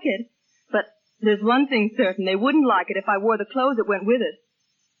like it. But there's one thing certain. They wouldn't like it if I wore the clothes that went with it.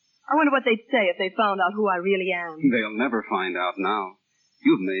 I wonder what they'd say if they found out who I really am. They'll never find out now.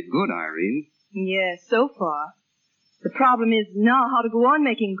 You've made good, Irene. Yes, so far. The problem is now how to go on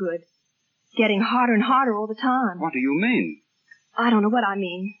making good. It's getting harder and harder all the time. What do you mean? I don't know what I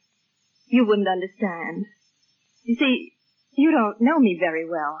mean. You wouldn't understand. You see, you don't know me very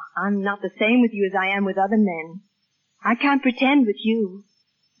well. I'm not the same with you as I am with other men. I can't pretend with you.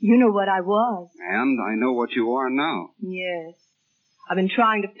 You know what I was. And I know what you are now. Yes. I've been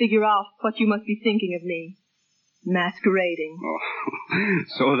trying to figure out what you must be thinking of me. Masquerading. Oh,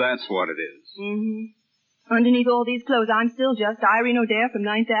 so that's what it is. Mm-hmm. Underneath all these clothes, I'm still just Irene O'Dare from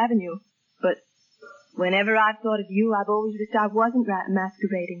 9th Avenue. But whenever I've thought of you, I've always wished I wasn't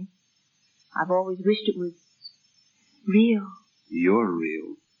masquerading. I've always wished it was real. You're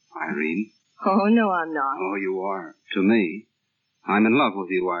real, Irene. Oh, no, I'm not. Oh, you are. To me. I'm in love with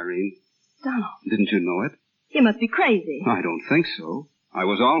you, Irene. Donald. Didn't you know it? You must be crazy. I don't think so. I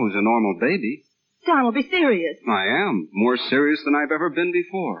was always a normal baby. Donald, be serious. I am. More serious than I've ever been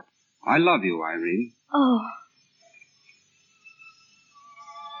before. I love you, Irene. Oh.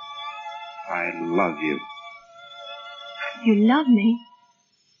 I love you. You love me?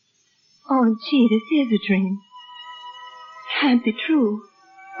 Oh, gee, this is a dream. Can't be true.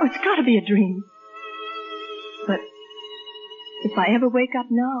 Oh, it's got to be a dream. But if I ever wake up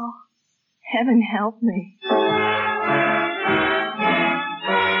now, heaven help me.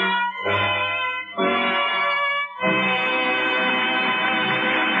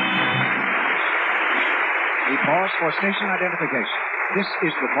 We pause for station identification. This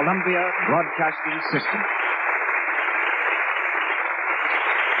is the Columbia Broadcasting System.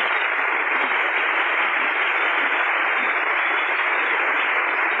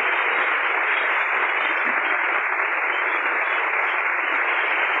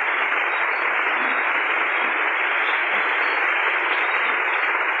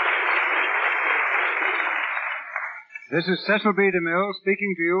 This is Cecil B. DeMille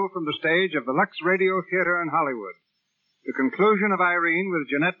speaking to you from the stage of the Lux Radio Theater in Hollywood. The conclusion of Irene with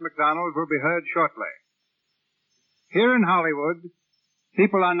Jeanette MacDonald will be heard shortly. Here in Hollywood,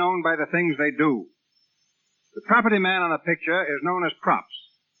 people are known by the things they do. The property man on a picture is known as props.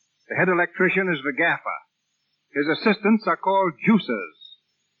 The head electrician is the gaffer. His assistants are called juicers.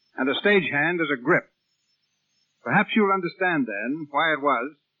 And a stagehand is a grip. Perhaps you'll understand then why it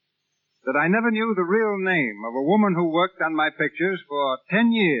was that I never knew the real name of a woman who worked on my pictures for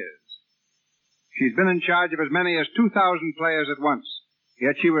 10 years. She's been in charge of as many as 2,000 players at once,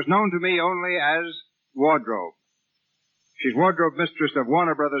 yet she was known to me only as Wardrobe. She's wardrobe mistress of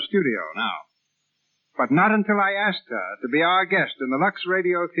Warner Brothers Studio now. But not until I asked her to be our guest in the Lux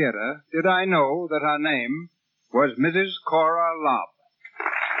Radio Theater did I know that her name was Mrs. Cora Lobb.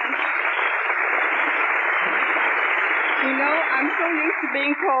 You know, I'm so used to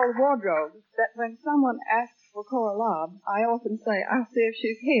being called Wardrobe that when someone asks for Cora Lobb, I often say, I'll see if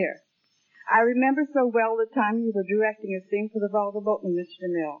she's here. I remember so well the time you were directing a scene for the Volga Boatman, Mr.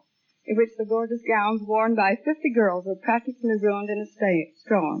 DeMille, in which the gorgeous gowns worn by 50 girls were practically ruined in a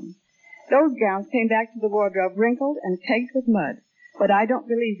storm. Those gowns came back to the wardrobe wrinkled and caked with mud, but I don't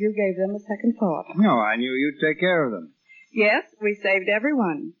believe you gave them a second thought. No, I knew you'd take care of them. Yes, we saved every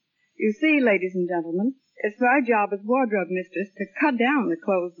one. You see, ladies and gentlemen, it's my job as wardrobe mistress to cut down the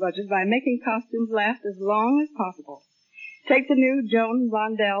clothes budget by making costumes last as long as possible. Take the new Joan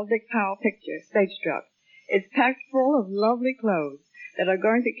Rondell Dick Powell picture, Stage Struck. It's packed full of lovely clothes that are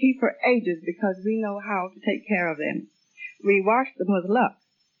going to keep for ages because we know how to take care of them. We wash them with Lux,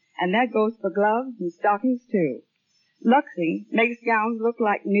 and that goes for gloves and stockings too. Luxing makes gowns look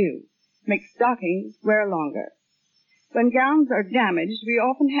like new, makes stockings wear longer. When gowns are damaged, we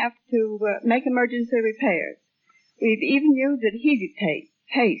often have to make emergency repairs. We've even used adhesive tape,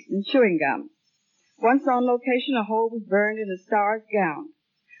 paste, and chewing gum. Once on location, a hole was burned in a star's gown.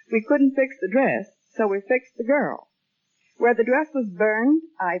 We couldn't fix the dress, so we fixed the girl. Where the dress was burned,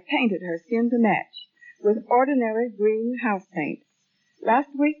 I painted her skin to match with ordinary green house paint. Last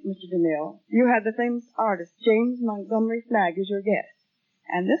week, Mr. DeMille, you had the famous artist James Montgomery Flagg as your guest.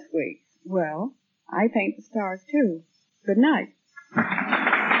 And this week, well, I paint the stars too. Good night.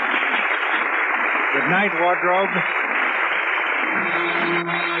 Good night, Wardrobe.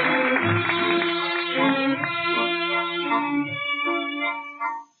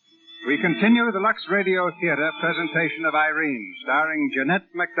 We continue the Lux Radio Theater presentation of Irene, starring Jeanette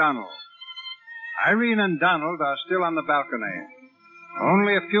MacDonald. Irene and Donald are still on the balcony.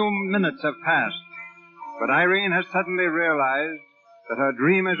 Only a few minutes have passed, but Irene has suddenly realized that her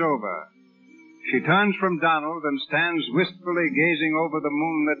dream is over. She turns from Donald and stands wistfully gazing over the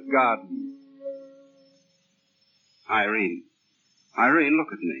moonlit garden. Irene,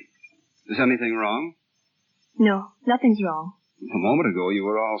 look at me. Is anything wrong? No, nothing's wrong. A moment ago you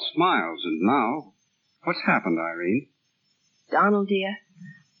were all smiles, and now, what's happened, Irene? Donald, dear,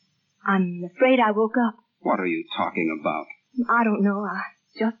 I'm afraid I woke up. What are you talking about? I don't know.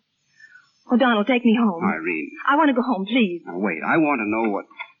 Oh, Donald, take me home. Irene. I want to go home, please. Now, wait, I want to know what...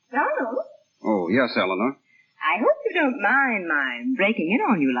 Donald? Oh, yes, Eleanor. I hope you don't mind my breaking in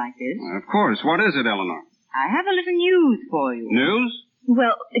on you like this. Of course. What is it, Eleanor? I have a little news for you. News?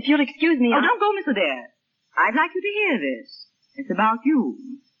 Well, if you'll excuse me... Don't go, Miss Adair. I'd like you to hear this. It's about you.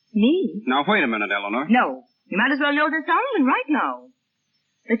 Me? Now, wait a minute, Eleanor. No. You might as well know this Donald right now.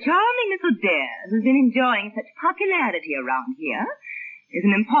 The charming Miss Adair, who's been enjoying such popularity around here, is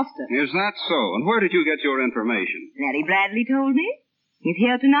an imposter. Is that so? And where did you get your information? Larry Bradley told me. He's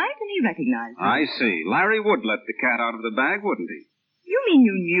here tonight, and he recognized me. I see. Larry would let the cat out of the bag, wouldn't he? You mean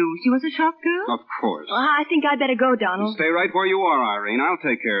you knew she was a shop girl? Of course. Well, I think I'd better go, Donald. Stay right where you are, Irene. I'll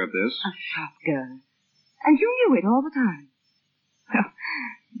take care of this. A shop girl. And you knew it all the time. Well,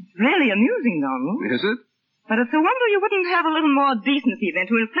 it's really amusing, Donald. Is it? But it's a wonder you wouldn't have a little more decency than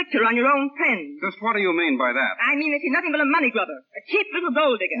to inflict her on your own friends. Just what do you mean by that? I mean that she's nothing but a money grubber. A cheap little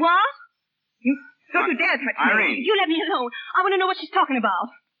gold digger. What? Don't you dare touch me. Irene. You let me alone. I want to know what she's talking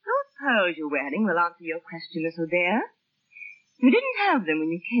about. Suppose your wedding will answer your question, Miss O'Dare. You didn't have them when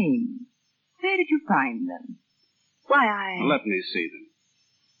you came. Where did you find them? Why, Let me see them.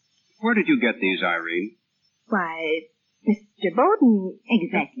 Where did you get these, Irene? Why, Mr. Bowden.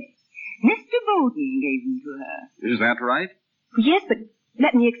 Exactly. Mr. Bowden gave them to her. Is that right? Yes, but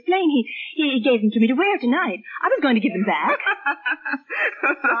let me explain. He gave them to me to wear tonight. I was going to give them back.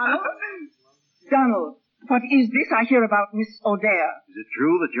 Donald, what is this I hear about Miss O'Dare? Is it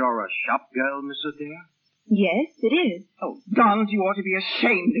true that you're a shop girl, Miss O'Dare? Yes, it is. Oh, Donald, you ought to be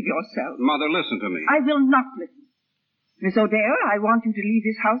ashamed of yourself. Mother, listen to me. I will not listen. Miss O'Dare, I want you to leave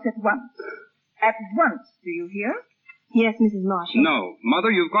this house at once. At once, do you hear? Yes, Mrs. Marshall. No.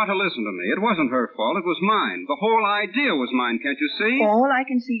 Mother, you've got to listen to me. It wasn't her fault. It was mine. The whole idea was mine, can't you see? All I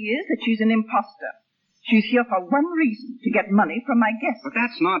can see is that she's an imposter. She's here for one reason, to get money from my guests. But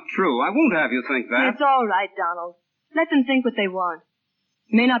that's not true. I won't have you think that. It's all right, Donald. Let them think what they want.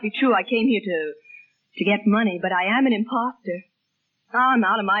 It may not be true I came here to get money, but I am an imposter. I'm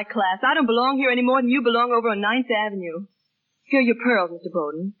out of my class. I don't belong here any more than you belong over on 9th Avenue. Here are your pearls, Mr.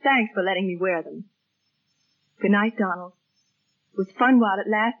 Bowden. Thanks for letting me wear them. Good night, Donald. It was fun while it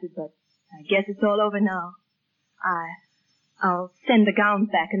lasted, but I guess it's all over now. I'll send the gowns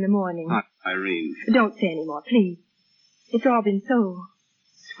back in the morning. Irene. Don't say any more, please. It's all been so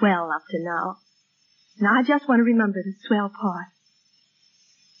swell up to now. And I just want to remember the swell part.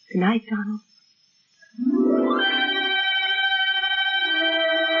 Good night, Donald.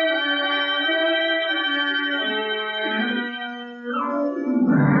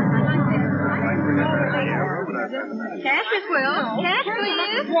 Cash, Miss Will. Cash, please.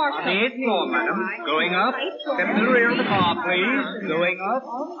 Eighth floor, madam. Going up. Step to the rear of the car, please. Going up.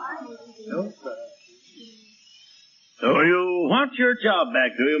 So you want your job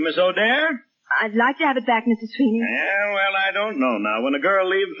back, do you, Miss O'Dare? I'd like to have it back, Mr. Sweeney. Yeah, well, I don't know now. When a girl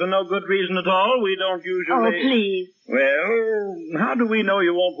leaves for no good reason at all, we don't usually... Oh, please. Well, how do we know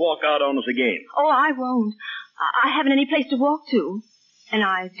you won't walk out on us again? Oh, I won't. I haven't any place to walk to. And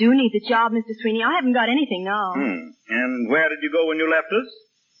I do need the job, Mr. Sweeney. I haven't got anything now. And where did you go when you left us?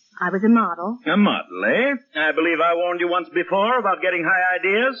 I was a model. A model, eh? I believe I warned you once before about getting high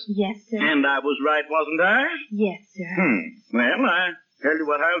ideas. Yes, sir. And I was right, wasn't I? Yes, sir. Well, I tell you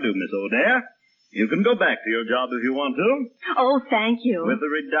what I'll do, Miss O'Dare. You can go back to your job if you want to. Oh, thank you. With a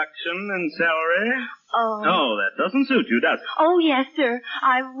reduction in salary. Oh, that doesn't suit you, does it? Oh, yes, sir.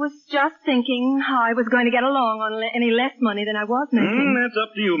 I was just thinking how I was going to get along on any less money than I was making. That's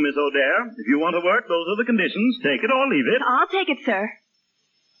up to you, Miss O'Dare. If you want to work, those are the conditions. Take it or leave it. I'll take it, sir.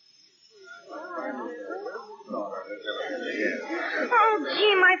 Oh,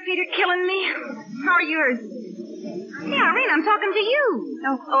 gee, my feet are killing me. How are yours? Yeah, Irene, I'm talking to you.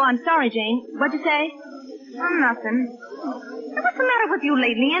 Oh, I'm sorry, Jane. What'd you say? Oh, nothing. What's the matter with you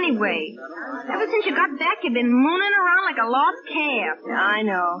lately, anyway? Ever since you got back, you've been mooning around like a lost calf. I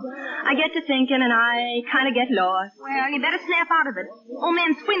know. I get to thinking, and I kind of get lost. Well, you better snap out of it. Old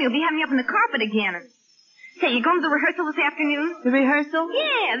man Sweeney will be having you up in the carpet again. Say, you going to the rehearsal this afternoon? The rehearsal?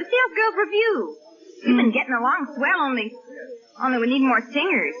 Yeah, the Sales Girls Review. You've been getting along swell, only we need more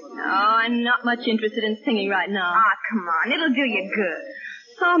singers. Oh, I'm not much interested in singing right now. Ah, come on. It'll do you good.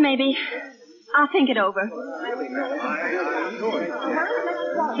 Oh, maybe. I'll think it over.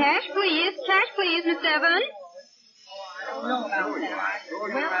 Cash, please. Cash, please, Miss Evans.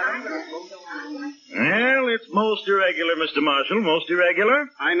 Well, it's most irregular, Mr. Marshall, most irregular.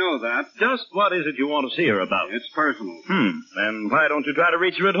 I know that. Just what is it you want to see her about? It's personal. Then why don't you try to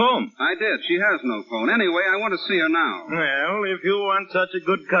reach her at home? I did. She has no phone. Anyway, I want to see her now. Well, if you weren't such a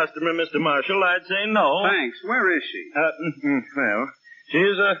good customer, Mr. Marshall, I'd say no. Thanks. Where is she? Well,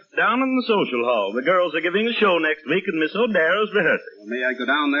 she's down in the social hall. The girls are giving a show next week, and Miss O'Dare is rehearsing. Well, may I go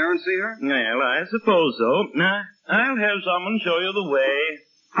down there and see her? Well, I suppose so. I'll have someone show you the way.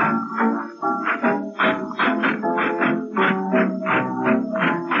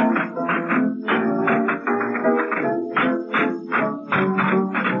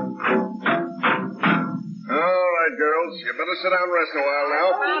 You better sit down and rest a while now.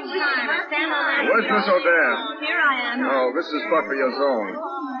 Where's Miss O'Dare? Here I am. Oh, this is but for your zone.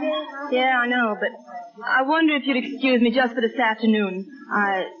 Yeah, I know, but I wonder if you'd excuse me just for this afternoon.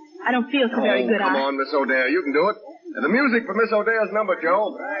 I don't feel so very good. Come on, Miss O'Dare. You can do it. And the music for Miss O'Dare's number,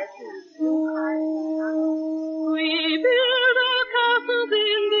 Joe. We build our castles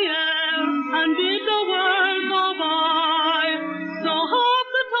in the air and bid the world go by. So half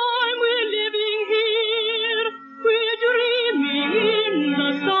the time we're living here, we're dreaming in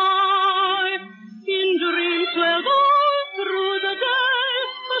the sky. In dreams we'll go through the day,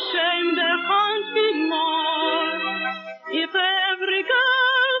 a shame there can't be more. If every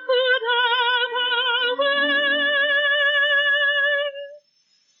girl could have her way,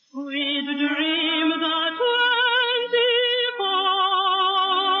 we'd dream the 24.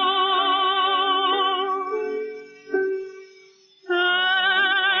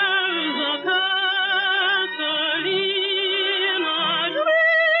 There's a castle in a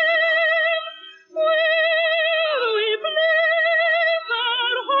dream, where we place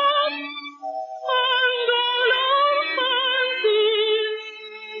our hopes and all our fancies,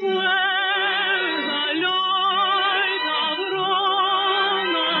 where the light of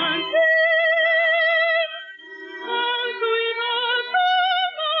romance and sweet as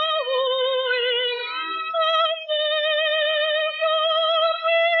summer wooing, and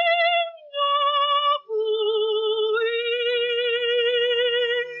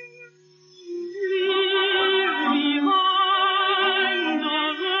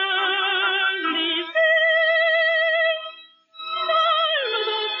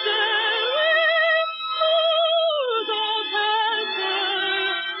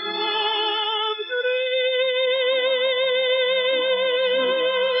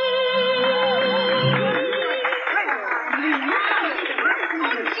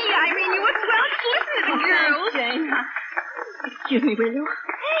Oh, gee, Irene, you were swell. Just listen to the girls. Jane, excuse me, will you?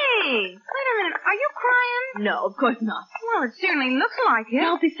 Hey, wait a minute. Are you crying? No, of course not. Well, it certainly looks like it.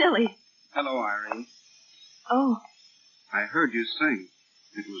 Don't be silly. Hello, Irene. Oh, I heard you sing.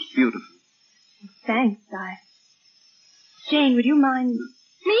 It was beautiful. thanks. Jane, would you mind?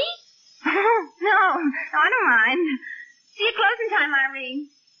 Me? No, I don't mind. See you closing time, Irene.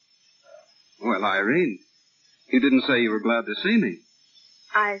 Well, Irene, you didn't say you were glad to see me.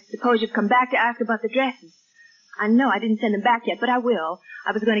 I suppose you've come back to ask about the dresses. I know I didn't send them back yet, but I will.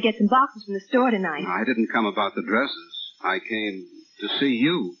 I was going to get some boxes from the store tonight. I didn't come about the dresses. I came to see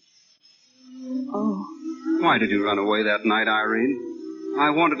you. Oh. Why did you run away that night, Irene?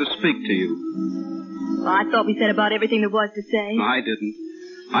 I wanted to speak to you. Well, I thought we said about everything there was to say. I didn't.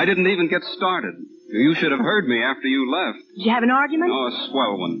 I didn't even get started. You should have heard me after you left. Did you have an argument? Oh, a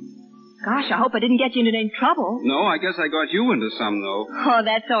swell one. Gosh, I hope I didn't get you into any trouble. No, I guess I got you into some, though. Oh,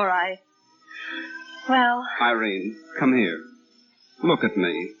 that's all right. Well... Irene, come here. Look at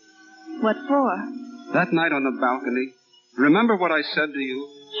me. What for? That night on the balcony, remember what I said to you?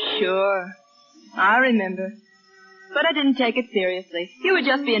 Sure. I remember. But I didn't take it seriously. You were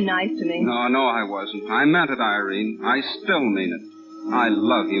just being nice to me. No, I wasn't. I meant it, Irene. I still mean it. I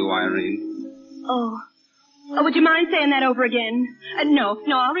love you, Irene. Oh, would you mind saying that over again? No,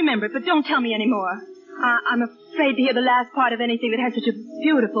 I'll remember it, but don't tell me any more. I'm afraid to hear the last part of anything that has such a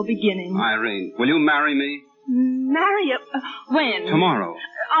beautiful beginning. Irene, will you marry me? Marry you? When? Tomorrow.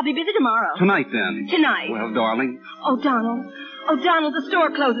 I'll be busy tomorrow. Tonight, then. Tonight. Well, darling. Oh, Donald, the store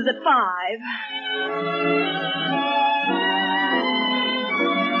closes at 5.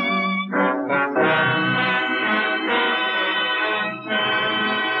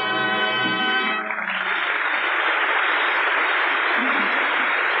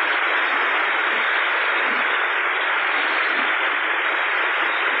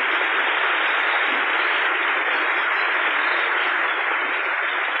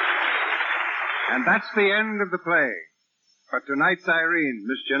 And that's the end of the play. But tonight's Irene,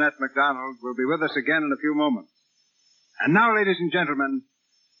 Miss Jeanette MacDonald, will be with us again in a few moments. And now, ladies and gentlemen,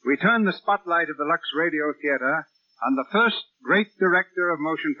 we turn the spotlight of the Lux Radio Theater on the first great director of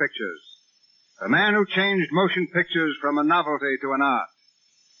motion pictures, the man who changed motion pictures from a novelty to an art.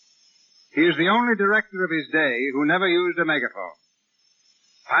 He is the only director of his day who never used a megaphone.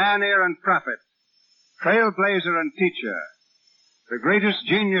 Pioneer and prophet, trailblazer and teacher, the greatest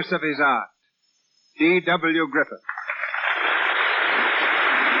genius of his art, D.W. Griffith.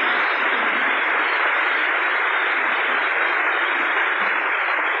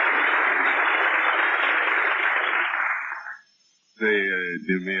 Say,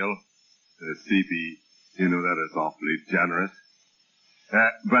 DeMille, C.P., you know that is awfully generous.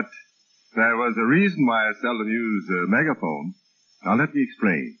 But there was a reason why I seldom use megaphones. Now, let me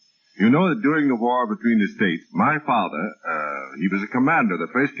explain. You know that during the war between the states, my father, he was a commander of the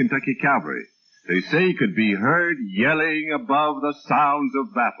 1st Kentucky Cavalry. They say he could be heard yelling above the sounds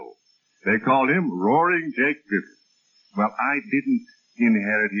of battle. They called him Roaring Jake Griffith. Well, I didn't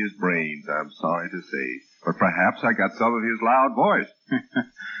inherit his brains, I'm sorry to say. But perhaps I got some of his loud voice.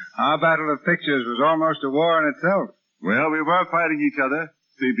 Our battle of pictures was almost a war in itself. Well, we were fighting each other,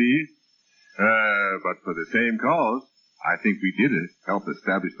 C.B. But for the same cause. I think we did help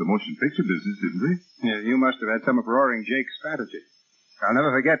establish the motion picture business, didn't we? Yeah, you must have had some of Roaring Jake's strategy. I'll never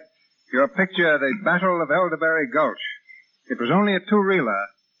forget your picture, The Battle of Elderberry Gulch. It was only a two-reeler,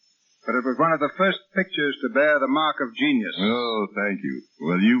 but it was one of the first pictures to bear the mark of genius. Oh, thank you.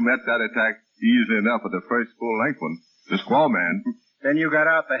 Well, you met that attack easily enough with the first full-length one, The Squaw Man. Then you got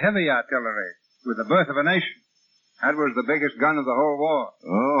out the heavy artillery with The Birth of a Nation. That was the biggest gun of the whole war.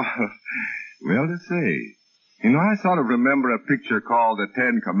 Oh, well to say. You know, I sort of remember a picture called The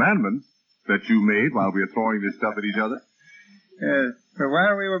Ten Commandments that you made while we were throwing this stuff at each other. Yes, but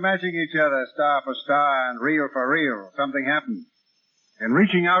while we were matching each other star for star and reel for reel, something happened. In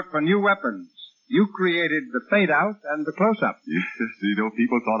reaching out for new weapons, you created the fade-out and the close-up. Yes, you know,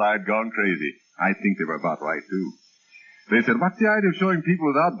 people thought I'd gone crazy. I think they were about right, too. They said, what's the idea of showing people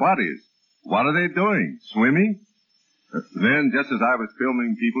without bodies? What are they doing? Swimming? Then, just as I was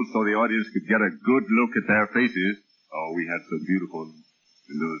filming people so the audience could get a good look at their faces, oh, we had some beautiful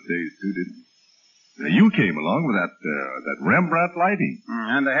in those days, too, didn't we? Now, you came along with that Rembrandt lighting.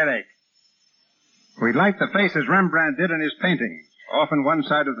 And a headache. We liked the face as Rembrandt did in his paintings. Often one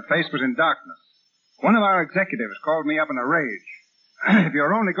side of the face was in darkness. One of our executives called me up in a rage. If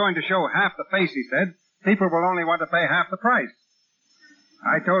you're only going to show half the face, he said, people will only want to pay half the price.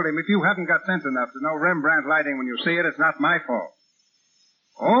 I told him, if you haven't got sense enough to know Rembrandt lighting when you see it, it's not my fault.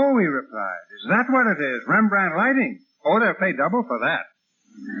 Oh, he replied, is that what it is, Rembrandt lighting? Oh, they'll pay double for that.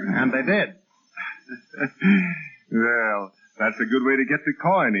 And they did. Well, that's a good way to get the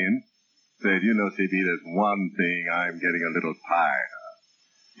coin in. Said, you know, C.B., there's one thing I'm getting a little tired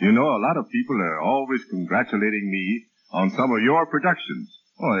of. You know, a lot of people are always congratulating me on some of your productions.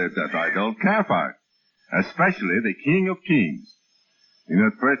 Oh, that I don't care for. Especially The King of Kings. You know,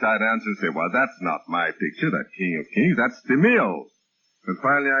 at first I'd answer and say, well, that's not my picture, that King of Kings. That's DeMille's. But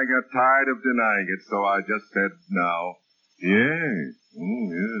finally I got tired of denying it, so I just said, no. Yes. Oh,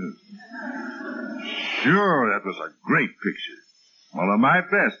 yes. Sure, that was a great picture. One of my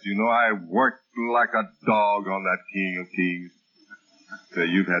best. You know, I worked like a dog on that King of Kings. So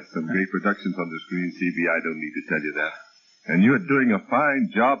you've had some great productions on the screen, C.B. I don't need to tell you that. And you're doing a fine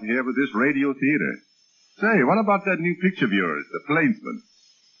job here with this radio theater. Say, what about that new picture of yours, The Plainsman?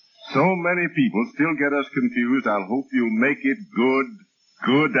 So many people still get us confused. I'll hope you make it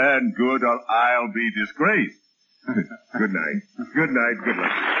good and good, or I'll be disgraced. Good night. Good night. Good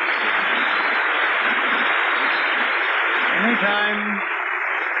luck.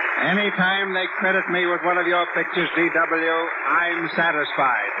 Anytime they credit me with one of your pictures, D.W., I'm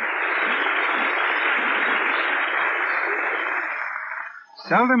satisfied.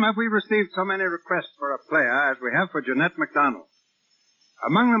 Seldom have we received so many requests for a player as we have for Jeanette MacDonald.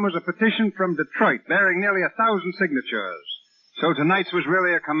 Among them was a petition from Detroit bearing nearly 1,000 signatures. So tonight's was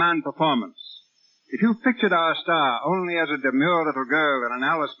really a command performance. If you pictured our star only as a demure little girl in an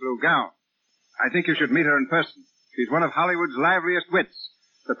Alice blue gown, I think you should meet her in person. She's one of Hollywood's liveliest wits,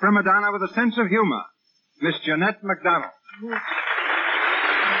 the prima donna with a sense of humor, Miss Jeanette MacDonald.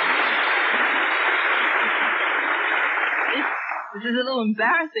 This is a little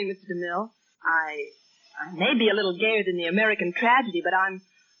embarrassing, Mr. DeMille. I may be a little gayer than the American tragedy, but I'm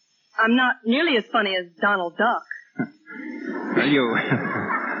not nearly as funny as Donald Duck. Well,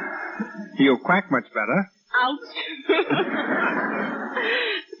 you quack much better. Ouch.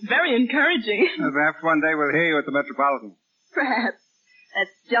 It's very encouraging. Perhaps one day we'll hear you at the Metropolitan. Perhaps.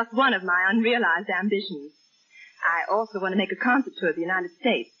 That's just one of my unrealized ambitions. I also want to make a concert tour of the United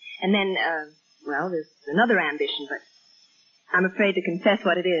States. And then, there's another ambition, but I'm afraid to confess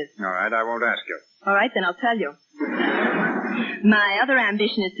what it is. All right, I won't ask you. All right, then I'll tell you. My other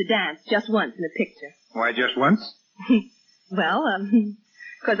ambition is to dance just once in a picture. Why just once? Well,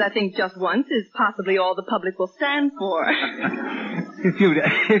 because I think just once is possibly all the public will stand for. If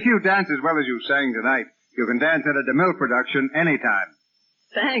you dance as well as you sang tonight, you can dance at a DeMille production anytime.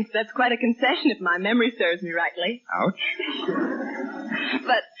 Thanks. That's quite a concession if my memory serves me rightly. Ouch.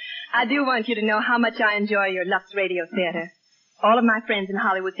 But I do want you to know how much I enjoy your Lux Radio Theater. All of my friends in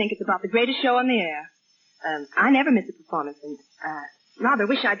Hollywood think it's about the greatest show on the air. I never miss a performance, and rather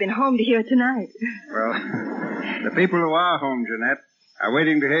wish I'd been home to hear it tonight. Well, the people who are home, Jeanette, are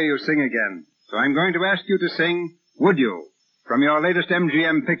waiting to hear you sing again. So I'm going to ask you to sing Would You, from your latest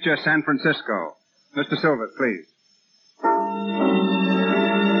MGM picture, San Francisco. Mr. Silvers, please.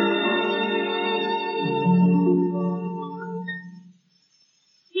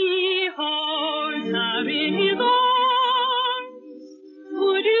 He holds her in his arms.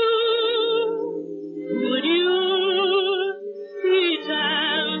 Would you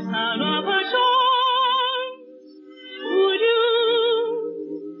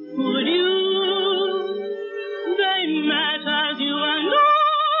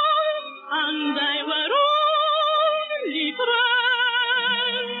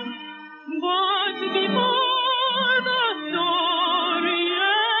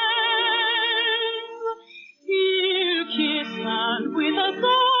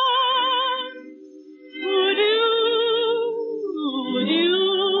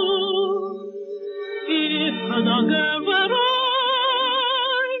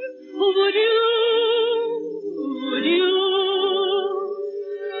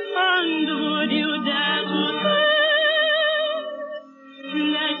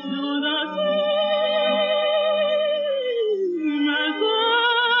Let's do the same as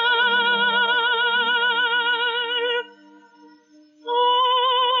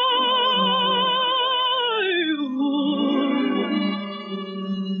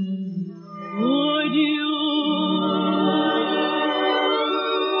would you?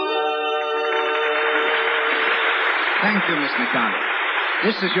 Thank you, Miss McDonald.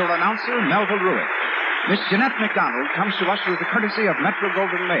 This is your announcer, Melville Ruick. Miss Jeanette McDonald comes to us through the courtesy of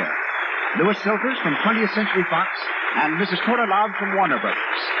Metro-Goldwyn-Mayer, Louis Silvers from 20th Century Fox, and Mrs. Cora Loud from Warner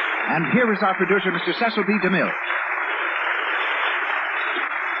Brothers. And here is our producer, Mr. Cecil B. DeMille.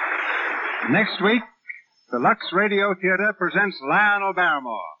 Next week, the Lux Radio Theater presents Lionel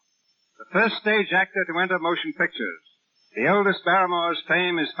Barrymore, the first stage actor to enter motion pictures. The eldest Barrymore's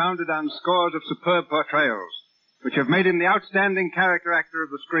fame is founded on scores of superb portrayals, which have made him the outstanding character actor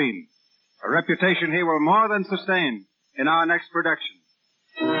of the screen, a reputation he will more than sustain in our next production.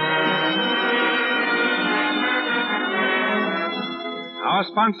 Our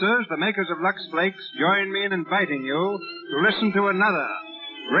sponsors, the makers of Lux Flakes, join me in inviting you to listen to another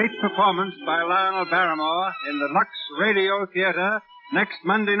great performance by Lionel Barrymore in the Lux Radio Theater next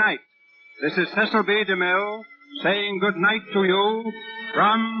Monday night. This is Cecil B. DeMille saying good night to you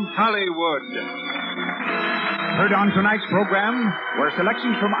from Hollywood. Heard on tonight's program were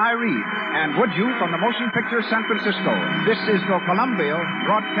selections from Irene and Would You from the Motion Picture San Francisco. This is the Columbia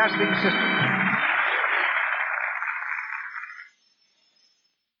Broadcasting System.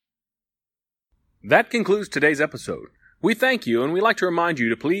 That concludes today's episode. We thank you, and we'd like to remind you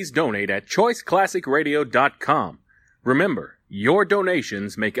to please donate at choiceclassicradio.com. Remember, your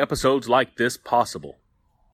donations make episodes like this possible.